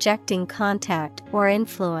or rejecting contact or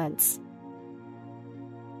influence.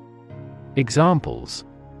 Examples: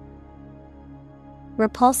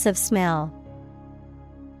 repulsive smell,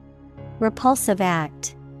 repulsive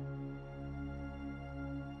act.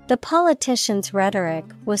 The politician's rhetoric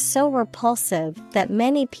was so repulsive that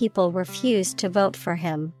many people refused to vote for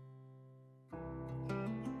him.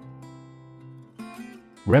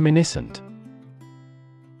 Reminiscent.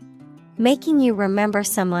 Making you remember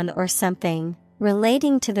someone or something,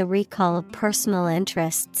 relating to the recall of personal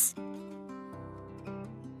interests.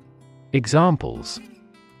 Examples: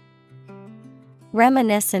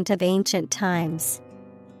 reminiscent of ancient times,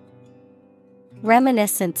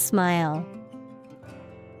 reminiscent smile.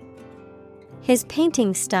 His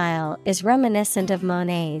painting style is reminiscent of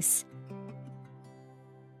Monet's.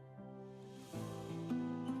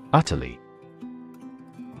 Utterly.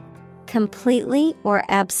 Completely or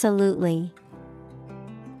absolutely.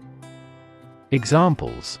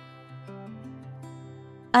 Examples: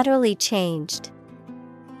 utterly changed,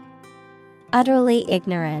 utterly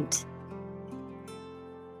ignorant.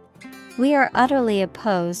 We are utterly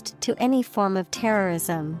opposed to any form of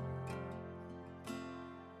terrorism.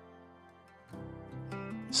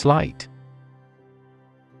 Slight.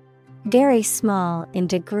 Very small in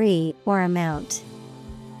degree or amount.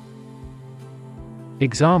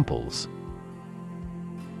 Examples: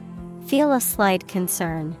 feel a slight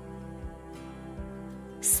concern,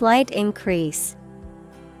 slight increase.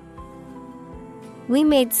 We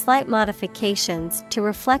made slight modifications to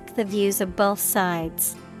reflect the views of both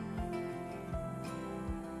sides.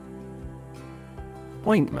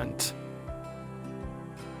 Ointment.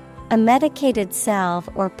 A medicated salve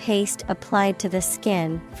or paste applied to the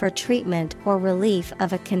skin for treatment or relief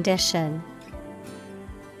of a condition.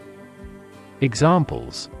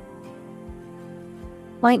 Examples: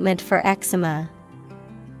 ointment for eczema,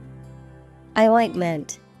 eye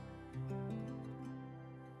ointment.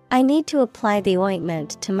 I need to apply the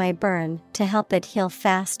ointment to my burn to help it heal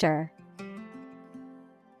faster.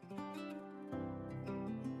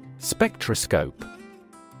 Spectroscope.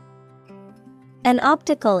 An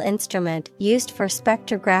optical instrument used for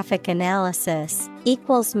spectrographic analysis,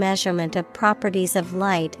 equals measurement of properties of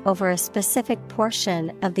light over a specific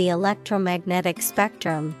portion of the electromagnetic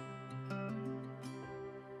spectrum.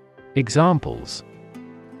 Examples: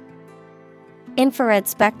 infrared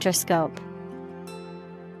spectroscope,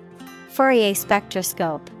 Fourier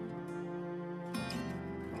spectroscope.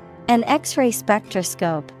 An X-ray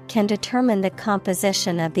spectroscope can determine the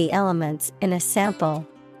composition of the elements in a sample.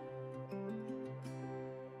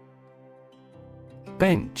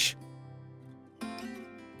 Bench.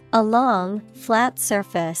 A long, flat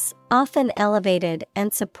surface, often elevated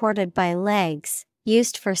and supported by legs,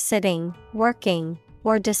 used for sitting, working,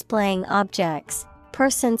 or displaying objects,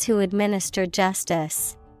 persons who administer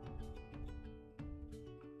justice.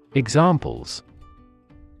 Examples: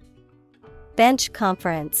 bench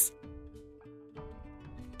conference,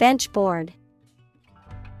 bench board.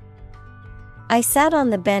 I sat on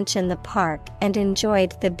the bench in the park and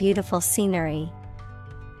enjoyed the beautiful scenery.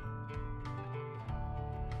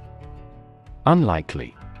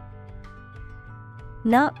 Unlikely.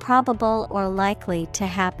 Not probable or likely to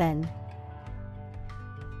happen.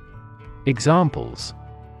 Examples: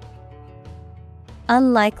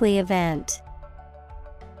 unlikely event.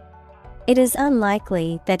 It is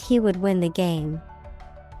unlikely that he would win the game.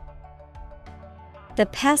 The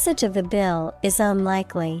passage of the bill is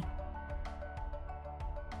unlikely.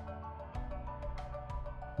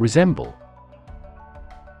 Resemble.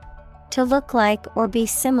 To look like or be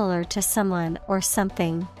similar to someone or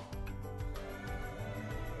something.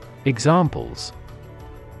 Examples: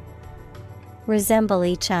 resemble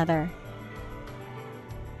each other,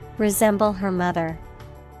 resemble her mother.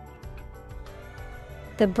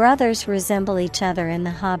 The brothers resemble each other in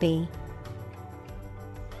the hobby.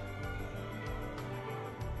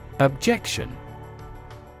 Objection.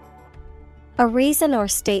 A reason or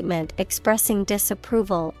statement expressing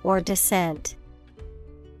disapproval or dissent.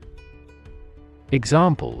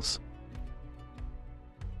 Examples: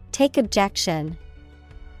 take objection,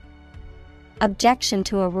 objection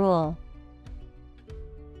to a rule.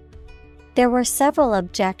 There were several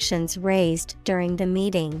objections raised during the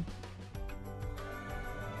meeting.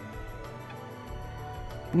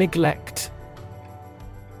 Neglect.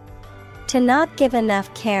 To not give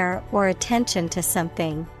enough care or attention to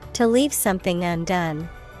something, to leave something undone.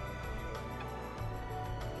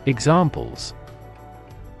 Examples: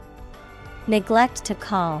 neglect to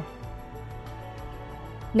call,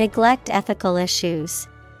 neglect ethical issues.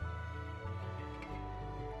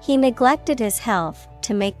 He neglected his health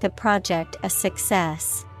to make the project a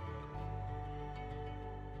success.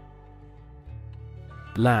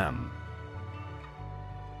 Lamb.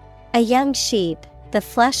 A young sheep, the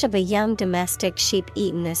flesh of a young domestic sheep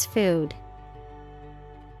eaten as food.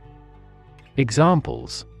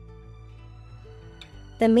 Examples: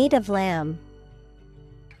 The meat of lamb.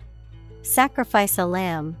 Sacrifice a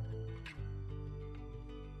lamb.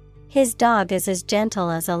 His dog is as gentle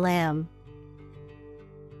as a lamb.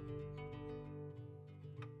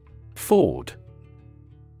 Ford.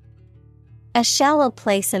 A shallow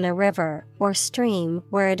place in a river or stream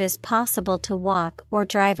where it is possible to walk or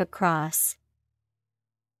drive across.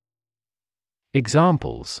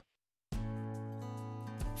 Examples: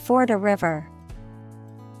 Ford a river.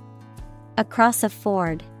 Across a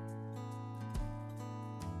ford.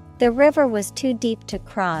 The river was too deep to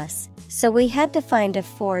cross, so we had to find a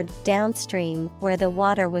ford downstream where the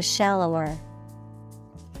water was shallower.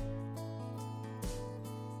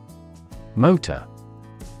 Motor.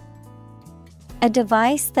 A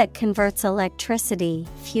device that converts electricity,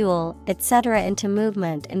 fuel, etc. into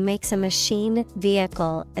movement and makes a machine,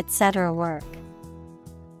 vehicle, etc. work.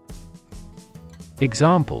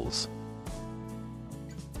 Examples: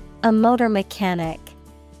 A motor mechanic.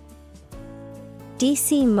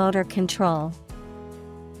 DC motor control.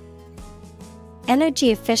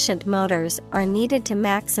 Energy-efficient motors are needed to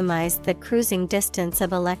maximize the cruising distance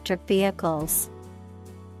of electric vehicles.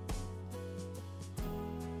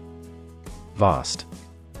 Vast.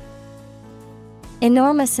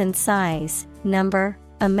 Enormous in size, number,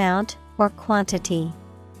 amount, or quantity.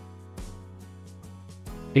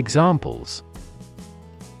 Examples: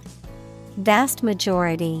 Vast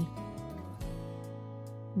majority.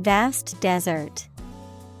 Vast desert.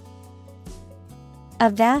 A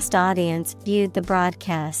vast audience viewed the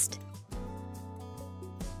broadcast.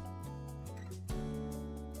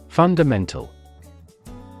 Fundamental.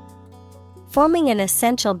 Forming an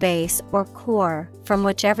essential base or core from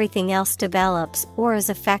which everything else develops or is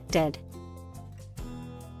affected.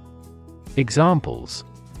 Examples: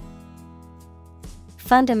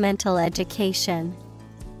 Fundamental education.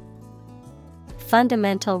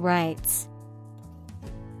 Fundamental rights.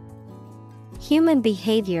 Human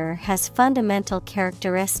behavior has fundamental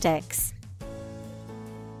characteristics.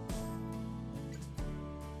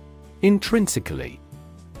 Intrinsically.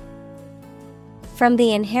 From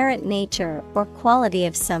the inherent nature or quality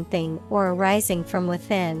of something or arising from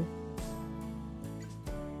within.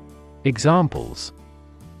 Examples: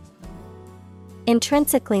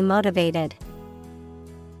 Intrinsically motivated.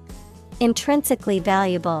 Intrinsically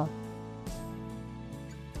valuable.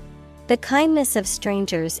 The kindness of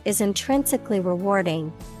strangers is intrinsically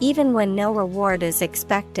rewarding, even when no reward is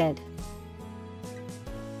expected.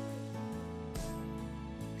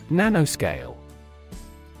 Nanoscale.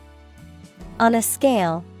 On a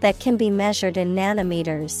scale that can be measured in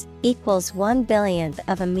nanometers, equals 1/1000th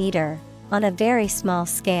of a meter, on a very small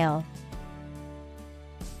scale.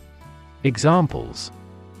 Examples: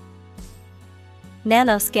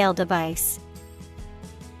 Nanoscale device.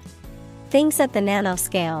 Things at the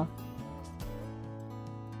nanoscale.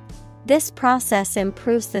 This process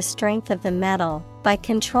improves the strength of the metal by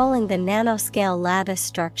controlling the nanoscale lattice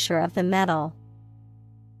structure of the metal.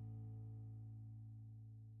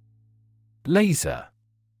 Laser.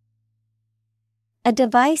 A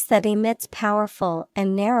device that emits powerful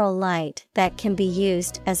and narrow light that can be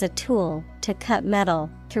used as a tool to cut metal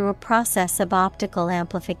through a process of optical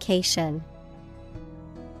amplification.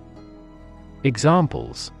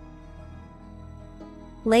 Examples: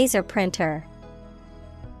 Laser printer.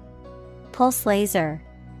 Pulse laser.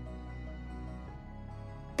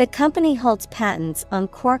 The company holds patents on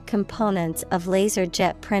core components of laser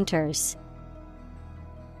jet printers.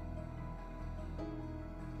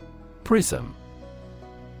 Prism.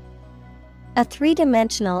 A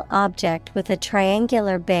three-dimensional object with a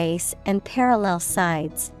triangular base and parallel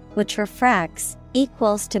sides, which refracts,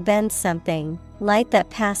 equals to bend something, light that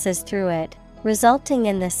passes through it, resulting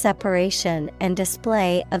in the separation and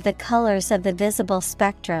display of the colors of the visible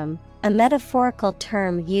spectrum, a metaphorical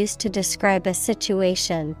term used to describe a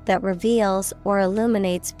situation that reveals or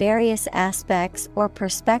illuminates various aspects or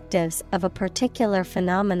perspectives of a particular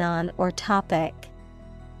phenomenon or topic.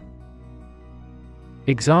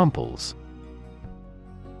 Examples: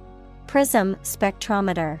 Prism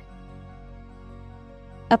spectrometer.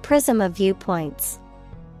 A prism of viewpoints.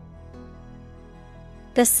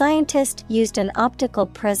 The scientist used an optical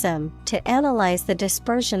prism to analyze the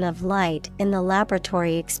dispersion of light in the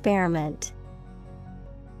laboratory experiment.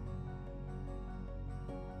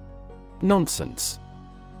 Nonsense.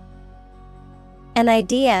 An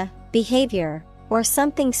idea, behavior, or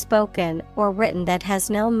something spoken or written that has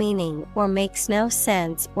no meaning or makes no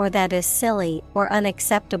sense or that is silly or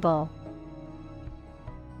unacceptable.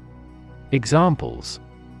 Examples: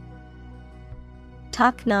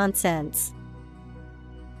 Talk nonsense.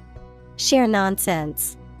 Sheer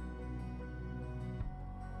nonsense.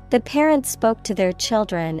 The parents spoke to their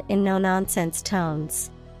children in no-nonsense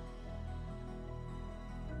tones.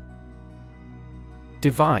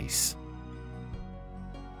 Device: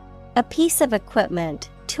 A piece of equipment,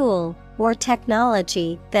 tool, or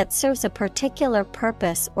technology that serves a particular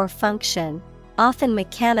purpose or function, often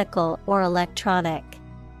mechanical or electronic.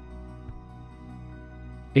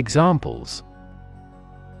 Examples: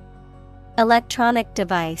 Electronic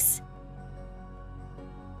device.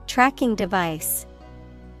 Tracking device.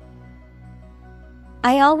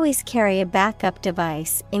 I always carry a backup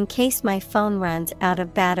device in case my phone runs out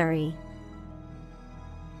of battery.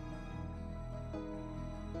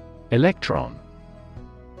 Electron: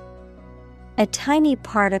 A tiny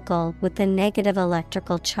particle with a negative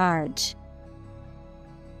electrical charge.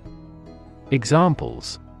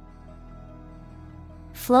 Examples: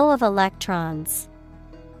 Flow of electrons.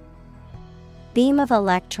 Beam of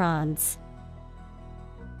electrons.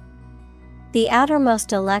 The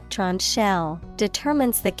outermost electron shell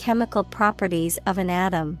determines the chemical properties of an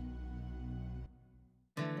atom.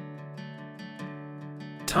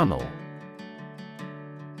 Tunnel: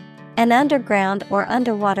 An underground or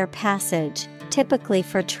underwater passage, typically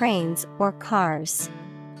for trains or cars.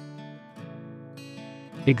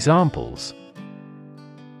 Examples: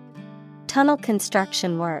 Tunnel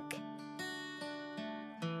construction work.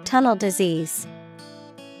 Tunnel disease.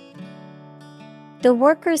 The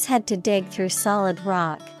workers had to dig through solid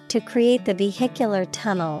rock to create the vehicular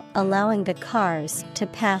tunnel, allowing the cars to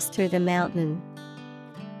pass through the mountain.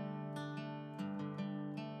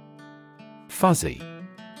 Fuzzy: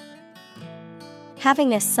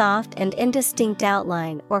 Having a soft and indistinct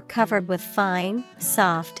outline or covered with fine,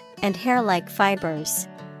 soft, and hair-like fibers.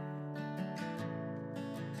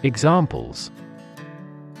 Examples: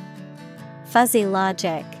 Fuzzy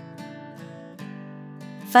logic.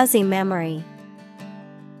 Fuzzy memory.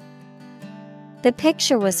 The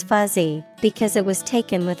picture was fuzzy because it was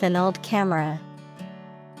taken with an old camera.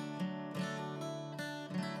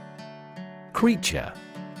 Creature: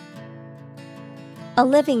 A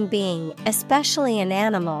living being, especially an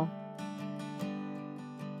animal.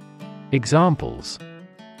 Examples: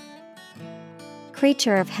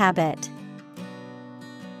 Creature of habit.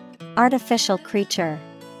 Artificial creature.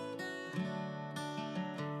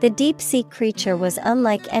 The deep-sea creature was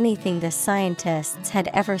unlike anything the scientists had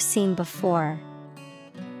ever seen before.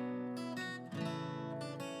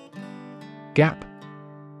 Gap: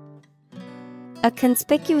 A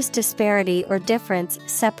conspicuous disparity or difference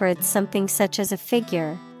separates something such as a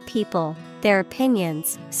figure, people, their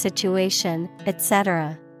opinions, situation,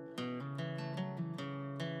 etc.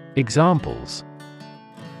 Examples: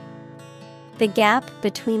 The gap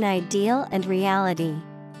between ideal and reality.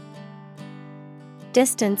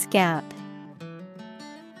 Distance gap.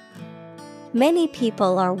 Many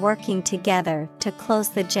people are working together to close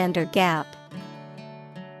the gender gap.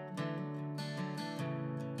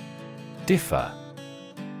 Differ: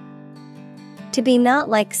 To be not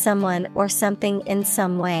like someone or something in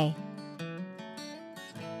some way.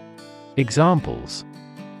 Examples: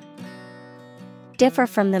 Differ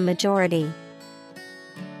from the majority.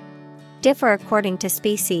 Differ according to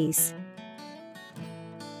species.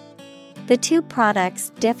 The two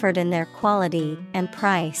products differed in their quality and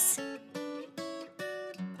price.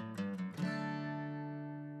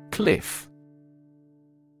 Cliff: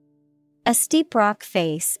 A steep rock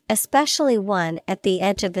face, especially one at the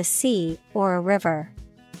edge of the sea or a river.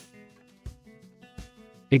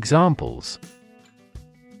 Examples: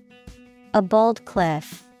 A bold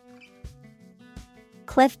cliff.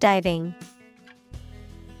 Cliff diving.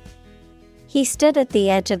 He stood at the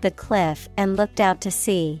edge of the cliff and looked out to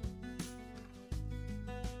sea.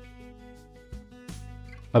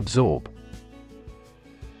 Absorb: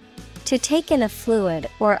 To take in a fluid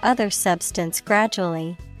or other substance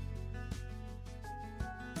gradually.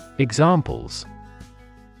 Examples: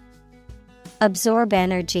 Absorb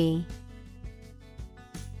energy.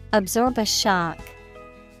 Absorb a shock.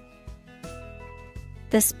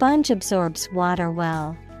 The sponge absorbs water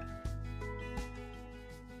well.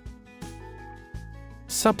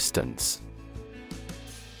 Substance: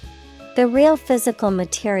 The real physical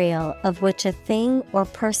material of which a thing or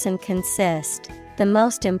person consist, the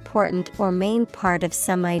most important or main part of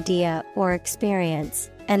some idea or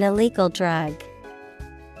experience, an illegal drug.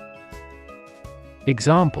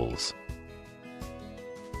 Examples: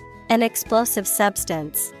 An explosive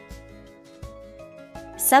substance.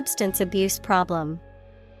 substance abuse problem.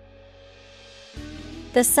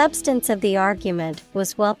 The substance of the argument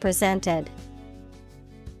was well presented.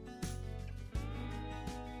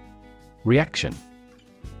 Reaction.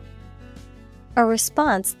 A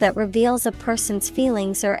response that reveals a person's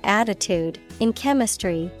feelings or attitude. In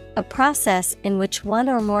chemistry, a process in which one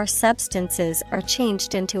or more substances are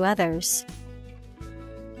changed into others.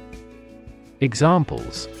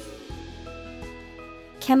 Examples.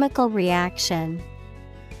 Chemical reaction.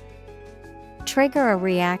 Trigger a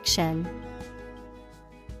reaction.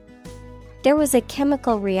 There was a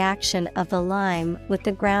chemical reaction of the lime with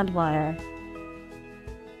the groundwater.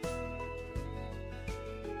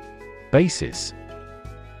 Basis.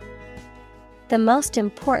 The most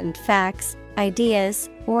important facts, ideas,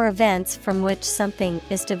 or events from which something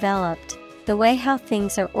is developed. The way how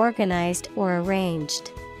things are organized or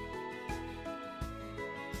arranged.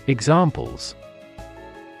 Examples.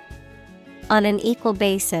 On an equal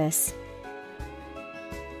basis.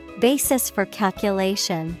 Basis for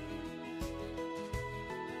calculation.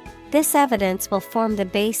 This evidence will form the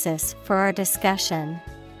basis for our discussion.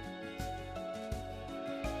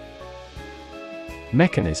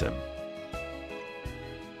 Mechanism.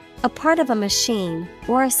 A part of a machine,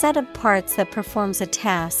 or a set of parts that performs a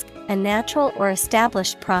task, a natural or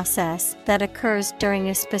established process that occurs during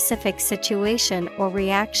a specific situation or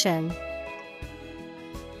reaction.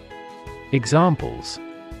 Examples.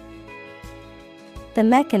 The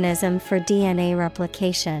mechanism for DNA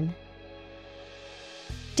replication.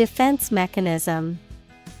 Defense mechanism.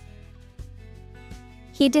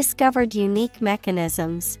 He discovered unique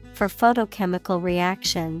mechanisms for photochemical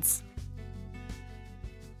reactions.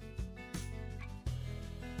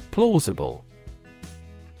 Plausible.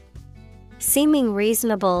 Seeming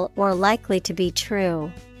reasonable or likely to be true,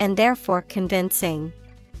 and therefore convincing.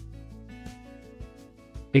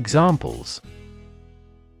 Examples.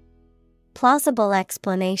 Plausible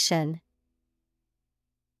explanation.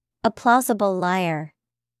 A plausible liar.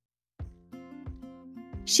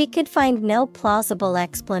 She could find no plausible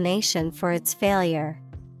explanation for its failure.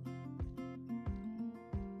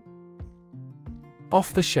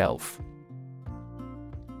 Off the shelf.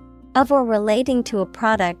 Of or relating to a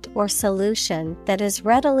product or solution that is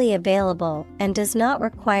readily available and does not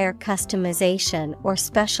require customization or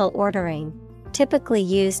special ordering, typically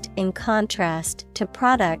used in contrast to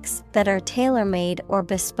products that are tailor-made or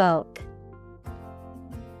bespoke.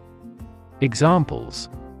 Examples.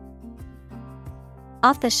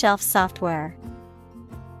 Off-the-shelf software.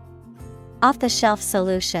 Off-the-shelf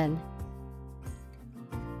solution.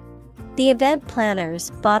 The event planners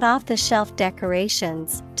bought off-the-shelf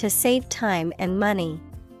decorations to save time and money.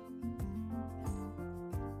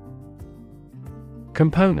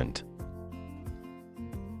 Component.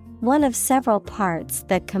 One of several parts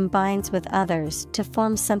that combines with others to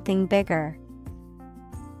form something bigger.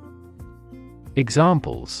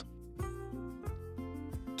 Examples.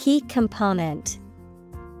 Key component.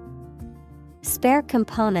 Spare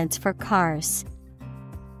components for cars.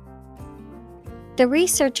 The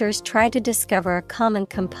researchers try to discover a common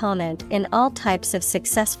component in all types of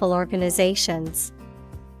successful organizations.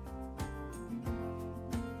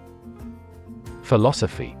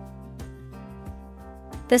 Philosophy.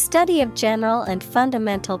 The study of general and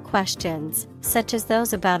fundamental questions, such as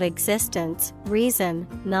those about existence, reason,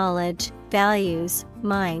 knowledge, values,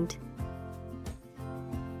 mind.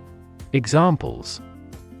 Examples.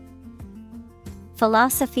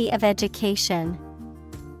 Philosophy of education.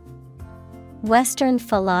 Western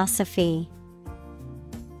philosophy.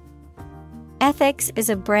 Ethics is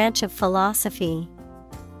a branch of philosophy.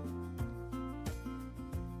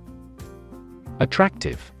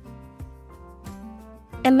 Attractive.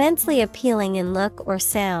 Immensely appealing in look or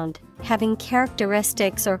sound, having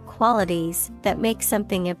characteristics or qualities that make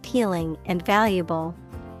something appealing and valuable.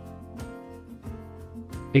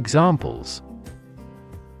 Examples.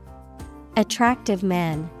 Attractive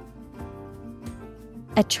men.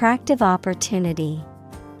 Attractive opportunity.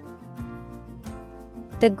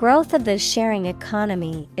 The growth of the sharing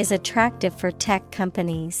economy is attractive for tech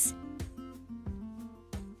companies.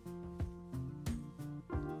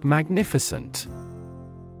 Magnificent.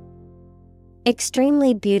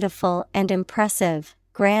 Extremely beautiful and impressive,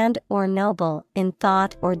 grand or noble in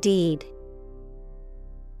thought or deed.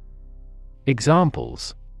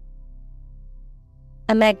 Examples.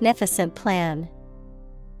 A magnificent plan.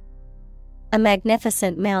 A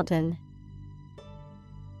magnificent mountain.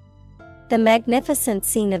 The magnificent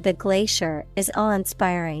scene of the glacier is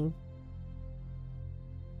awe-inspiring.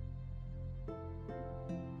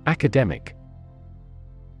 Academic.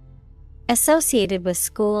 Associated with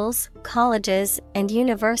schools, colleges, and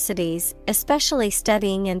universities, especially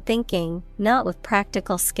studying and thinking, not with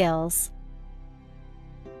practical skills.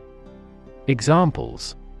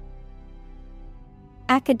 Examples: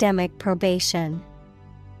 Academic probation.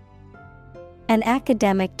 An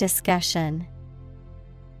academic discussion.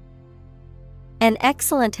 An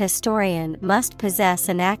excellent historian must possess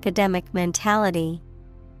an academic mentality.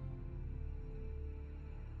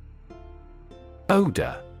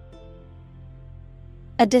 Odor.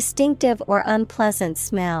 A distinctive or unpleasant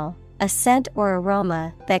smell, a scent or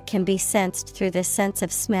aroma that can be sensed through the sense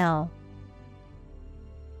of smell.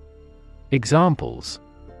 Examples: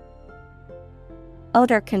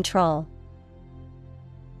 Odor control.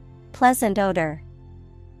 Pleasant odor.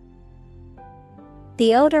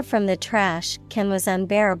 The odor from the trash can was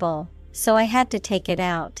unbearable, so I had to take it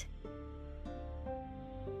out.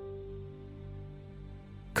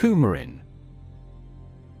 Coumarin.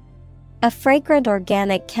 A fragrant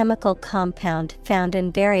organic chemical compound found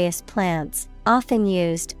in various plants, often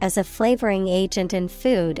used as a flavoring agent in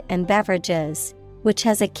food and beverages, which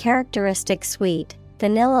has a characteristic sweet,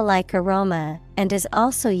 vanilla-like aroma and is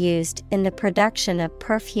also used in the production of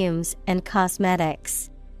perfumes and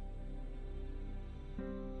cosmetics.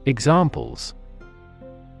 Examples: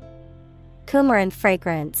 Coumarin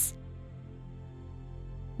fragrance.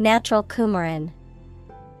 Natural coumarin.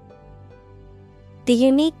 The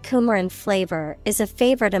unique coumarin flavor is a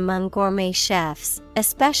favorite among gourmet chefs,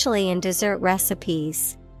 especially in dessert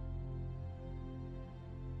recipes.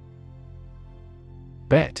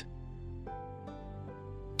 Bet.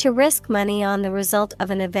 To risk money on the result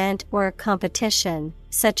of an event or a competition,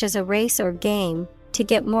 such as a race or game, to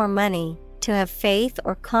get more money, to have faith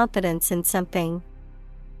or confidence in something.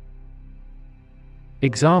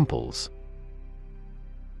 Examples: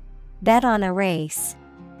 Bet on a race.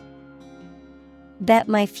 Bet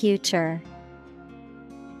my future.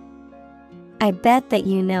 I bet that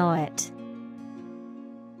you know it.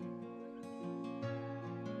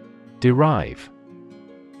 Derive.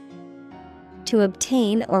 To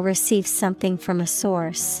obtain or receive something from a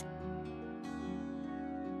source.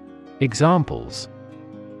 Examples: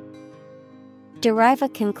 Derive a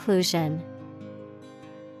conclusion.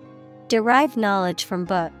 Derive knowledge from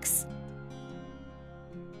books.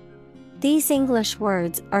 These English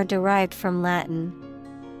words are derived from Latin.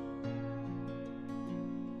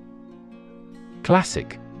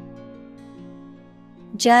 Classic.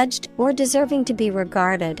 Judged or deserving to be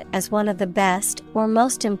regarded as one of the best or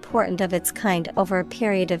most important of its kind over a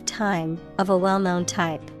period of time, of a well-known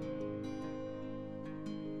type.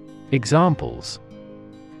 Examples: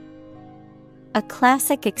 A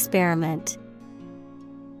classic experiment.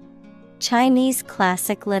 Chinese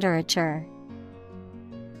classic literature.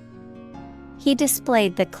 He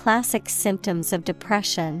displayed the classic symptoms of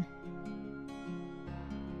depression.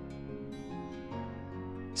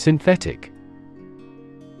 Synthetic.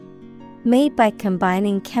 Made by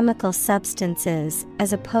combining chemical substances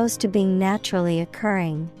as opposed to being naturally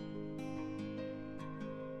occurring.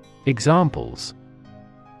 Examples: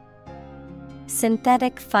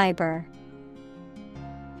 Synthetic fiber.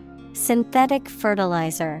 Synthetic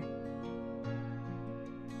fertilizer.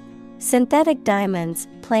 Synthetic diamonds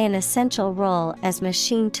play an essential role as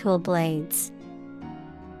machine tool blades.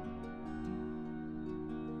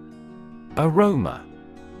 Aroma.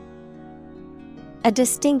 A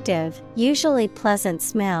distinctive, usually pleasant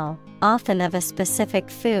smell, often of a specific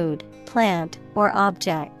food, plant, or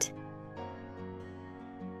object.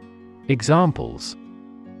 Examples: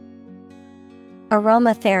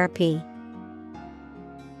 Aromatherapy.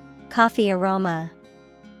 Coffee aroma.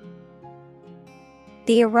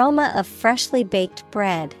 The aroma of freshly baked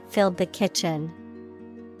bread filled the kitchen.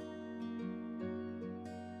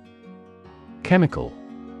 Chemical.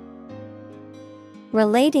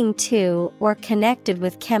 Relating to or connected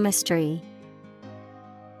with chemistry.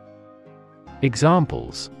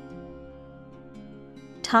 Examples: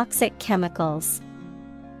 Toxic chemicals.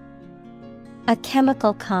 A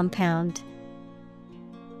chemical compound.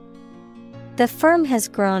 The firm has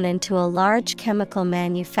grown into a large chemical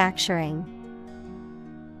manufacturing.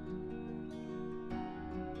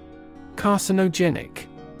 Carcinogenic.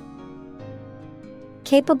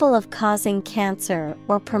 Capable of causing cancer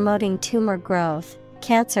or promoting tumor growth,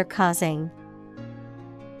 cancer causing.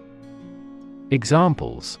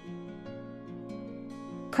 Examples: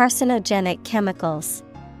 Carcinogenic chemicals.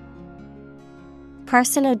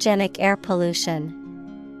 Carcinogenic air pollution.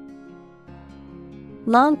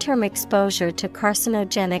 Long-term exposure to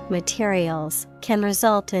carcinogenic materials can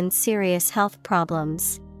result in serious health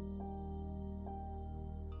problems.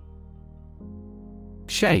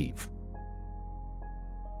 Shave.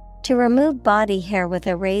 To remove body hair with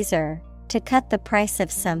a razor, to cut the price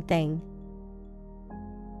of something.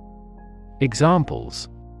 Examples: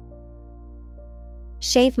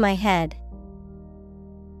 Shave my head.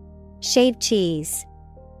 Shave cheese.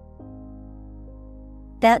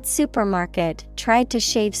 That supermarket tried to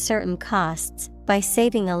shave certain costs by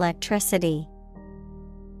saving electricity.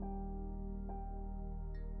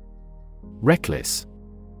 Reckless.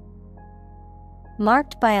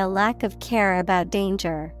 Marked by a lack of care about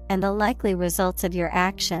danger and the likely results of your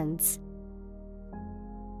actions.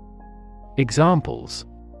 Examples: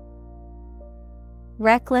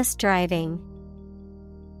 Reckless driving.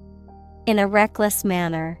 In a reckless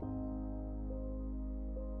manner.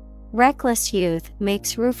 Reckless youth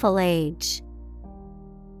makes rueful age.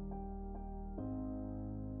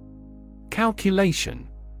 Calculation.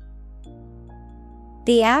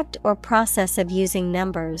 The act or process of using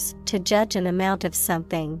numbers to judge an amount of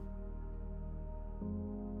something.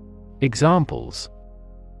 Examples: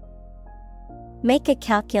 Make a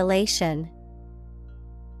calculation.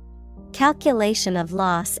 Calculation of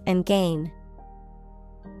loss and gain.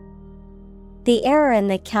 The error in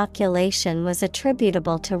the calculation was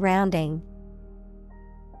attributable to rounding.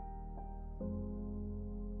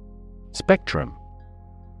 Spectrum.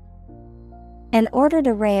 An ordered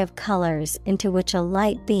array of colors into which a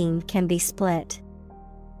light beam can be split.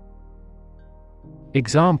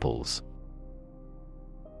 Examples: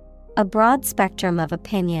 A broad spectrum of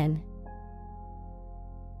opinion.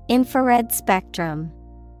 Infrared spectrum.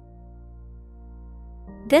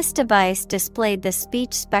 This device displayed the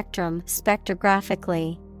speech spectrum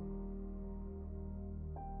spectrographically.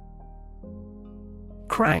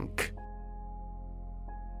 Crank.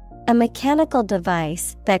 A mechanical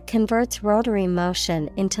device that converts rotary motion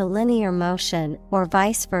into linear motion or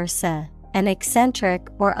vice versa, an eccentric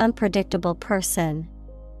or unpredictable person.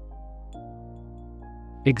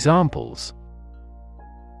 Examples: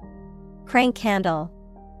 Crank handle.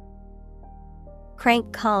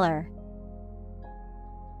 Crank collar.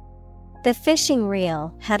 The fishing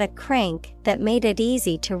reel had a crank that made it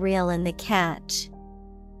easy to reel in the catch.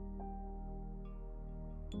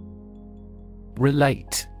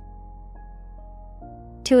 Relate.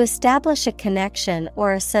 To establish a connection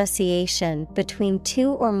or association between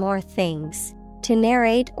two or more things, to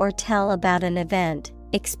narrate or tell about an event,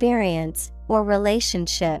 experience, or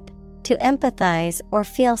relationship, to empathize or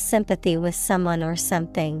feel sympathy with someone or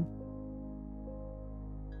something.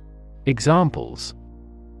 Examples: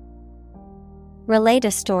 Relate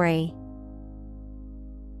a story.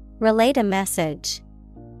 Relate a message.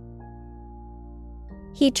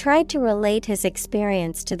 He tried to relate his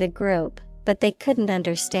experience to the group, but they couldn't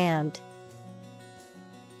understand.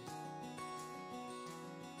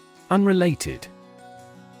 Unrelated.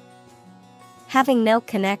 Having no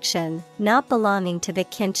connection, not belonging to the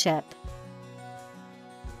kinship.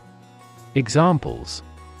 Examples: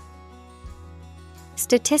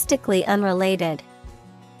 Statistically unrelated.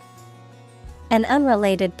 An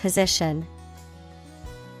unrelated position.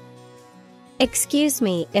 Excuse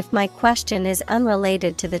me if my question is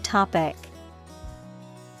unrelated to the topic.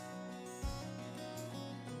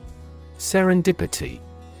 Serendipity.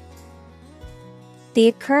 The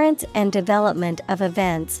occurrence and development of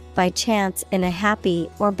events by chance in a happy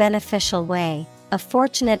or beneficial way, a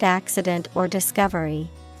fortunate accident or discovery.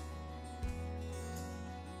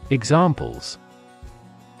 Examples: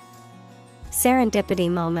 Serendipity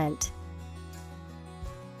moment.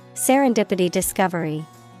 Serendipity discovery.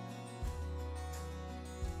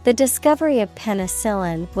 The discovery of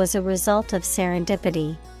penicillin was a result of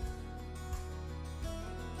serendipity.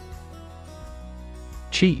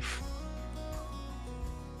 Chief.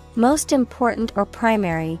 Most important or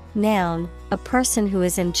primary, noun, a person who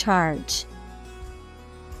is in charge.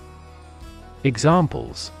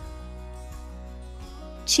 Examples: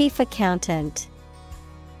 Chief accountant.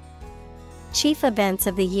 Chief events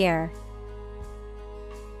of the year.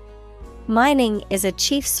 Mining is a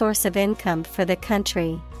chief source of income for the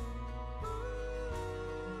country.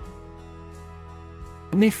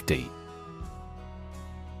 Nifty.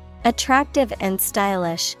 Attractive and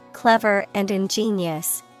stylish, clever and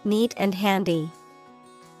ingenious, neat and handy.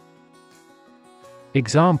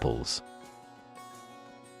 Examples: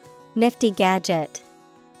 Nifty gadget.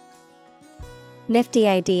 Nifty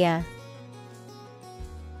idea.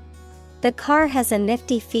 The car has a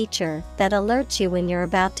nifty feature that alerts you when you're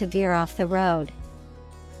about to veer off the road.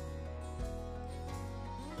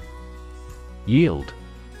 Yield.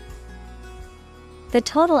 The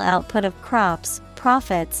total output of crops,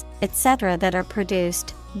 profits, etc. that are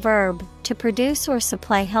produced. Verb, to produce or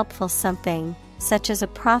supply helpful something, such as a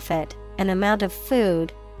profit, an amount of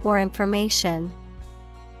food, or information.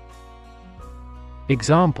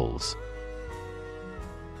 Examples: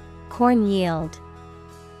 corn yield,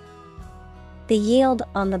 the yield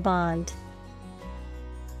on the bond.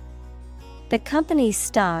 The company's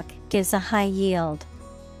stock gives a high yield.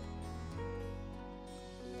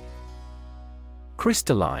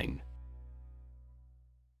 Crystalline.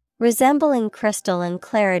 Resembling crystal in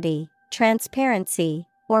clarity, transparency,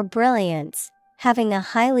 or brilliance, having a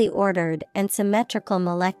highly ordered and symmetrical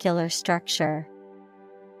molecular structure.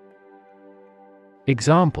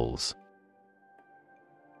 Examples: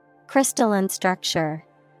 crystalline structure,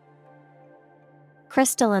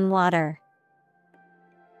 crystalline water.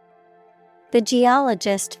 The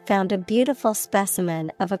geologist found a beautiful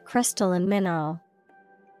specimen of a crystalline mineral.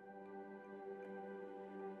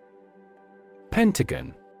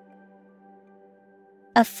 Pentagon.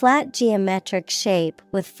 A flat geometric shape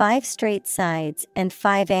with 5 straight sides and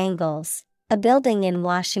 5 angles, a building in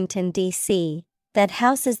Washington, D.C., that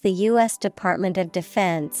houses the U.S. Department of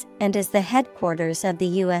Defense and is the headquarters of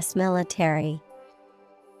the U.S. military.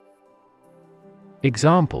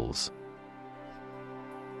 Examples: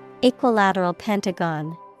 equilateral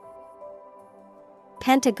pentagon,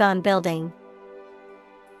 Pentagon building.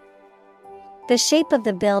 The shape of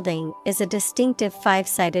the building is a distinctive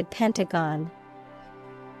 5-sided pentagon.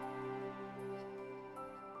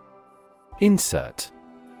 Insert.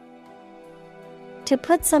 To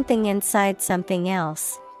put something inside something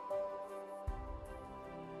else.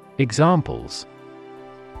 Examples: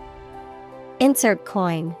 insert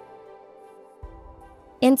coin,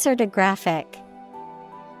 insert a graphic.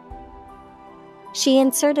 She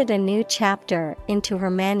inserted a new chapter into her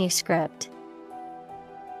manuscript.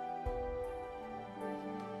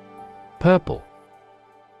 Purple.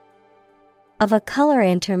 Of a color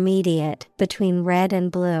intermediate between red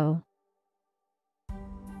and blue.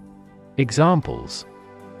 Examples: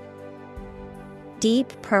 deep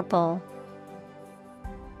purple,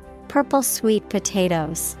 purple sweet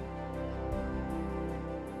potatoes.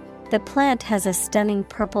 The plant has a stunning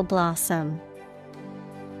purple blossom.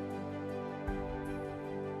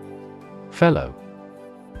 Fellow.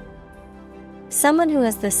 Someone who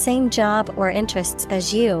has the same job or interests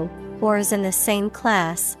as you, or is in the same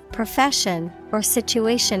class, profession, or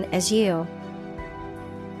situation as you.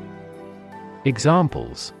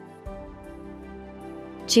 Examples: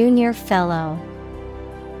 junior fellow,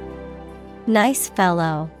 nice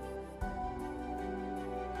fellow.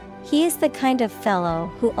 He is the kind of fellow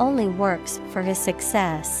who only works for his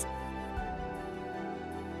success.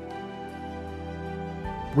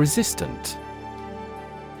 Resistant.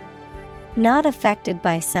 Not affected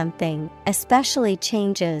by something, especially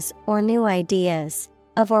changes or new ideas,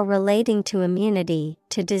 of or relating to immunity,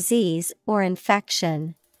 to disease or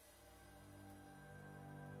infection.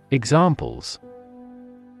 Examples: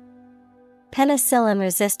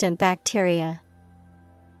 penicillin-resistant bacteria.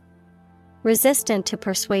 Resistant to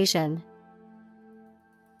persuasion.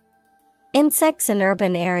 Insects in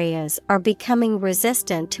urban areas are becoming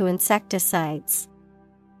resistant to insecticides.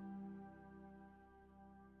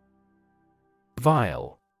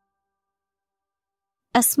 Vial.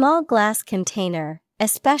 A small glass container,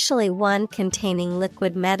 especially one containing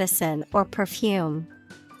liquid medicine or perfume.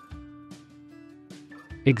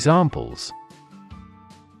 Examples: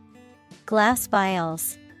 glass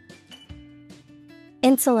vials,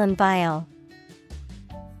 insulin vial.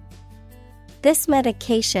 This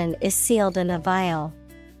medication is sealed in a vial.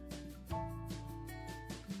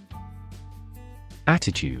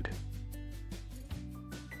 Attitude.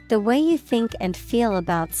 The way you think and feel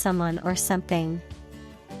about someone or something.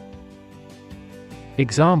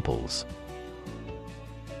 Examples: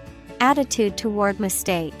 attitude toward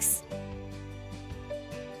mistakes,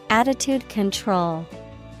 attitude control.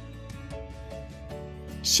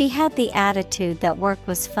 She had the attitude that work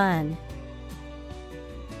was fun.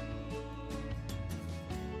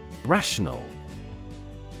 Rational.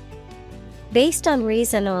 Based on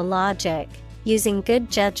reason or logic, using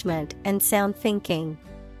good judgment and sound thinking.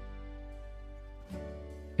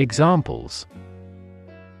 Examples: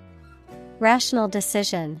 rational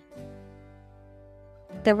decision,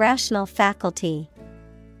 the rational faculty.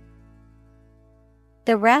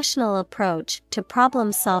 The rational approach to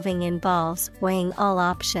problem solving involves weighing all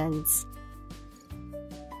options.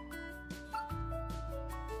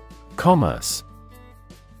 Commerce.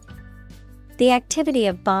 The activity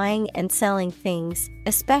of buying and selling things,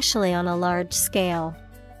 especially on a large scale.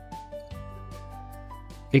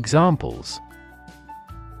 Examples: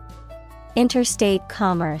 interstate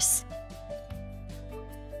commerce,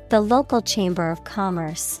 the local chamber of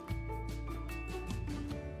commerce.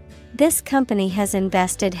 This company has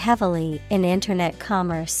invested heavily in internet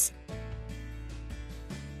commerce.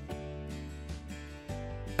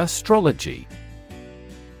 Astrology.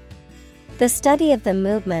 The study of the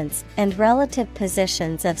movements and relative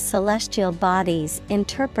positions of celestial bodies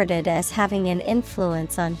interpreted as having an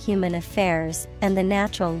influence on human affairs and the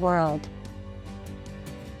natural world.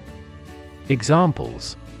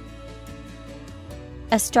 Examples: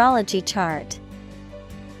 astrology chart.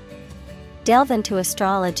 Delve into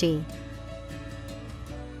astrology.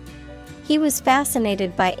 He was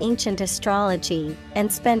fascinated by ancient astrology and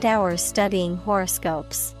spent hours studying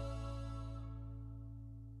horoscopes.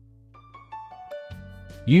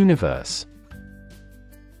 Universe.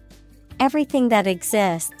 Everything that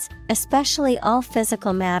exists, especially all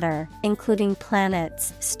physical matter, including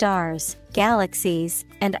planets, stars, galaxies,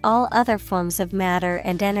 and all other forms of matter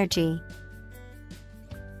and energy.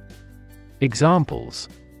 Examples: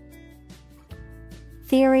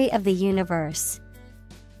 theory of the universe.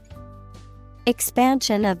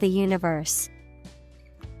 Expansion of the universe.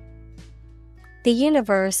 The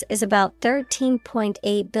universe is about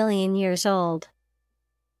 13.8 billion years old.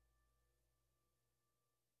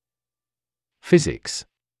 Physics.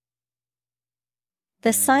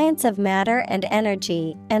 The science of matter and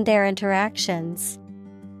energy and their interactions.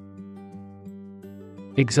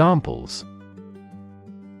 Examples: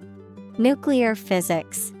 nuclear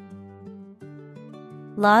physics.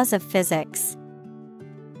 Laws of physics.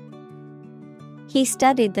 He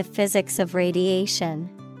studied the physics of radiation.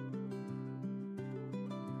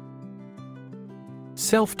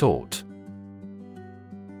 Self-taught.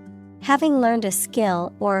 Having learned a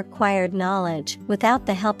skill or acquired knowledge without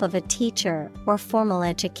the help of a teacher or formal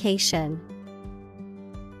education.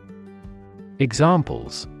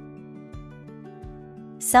 Examples: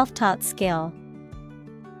 self-taught skill.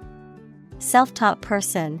 Self-taught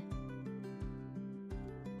person.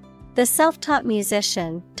 The self-taught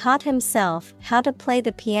musician taught himself how to play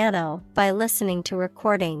the piano by listening to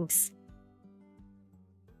recordings.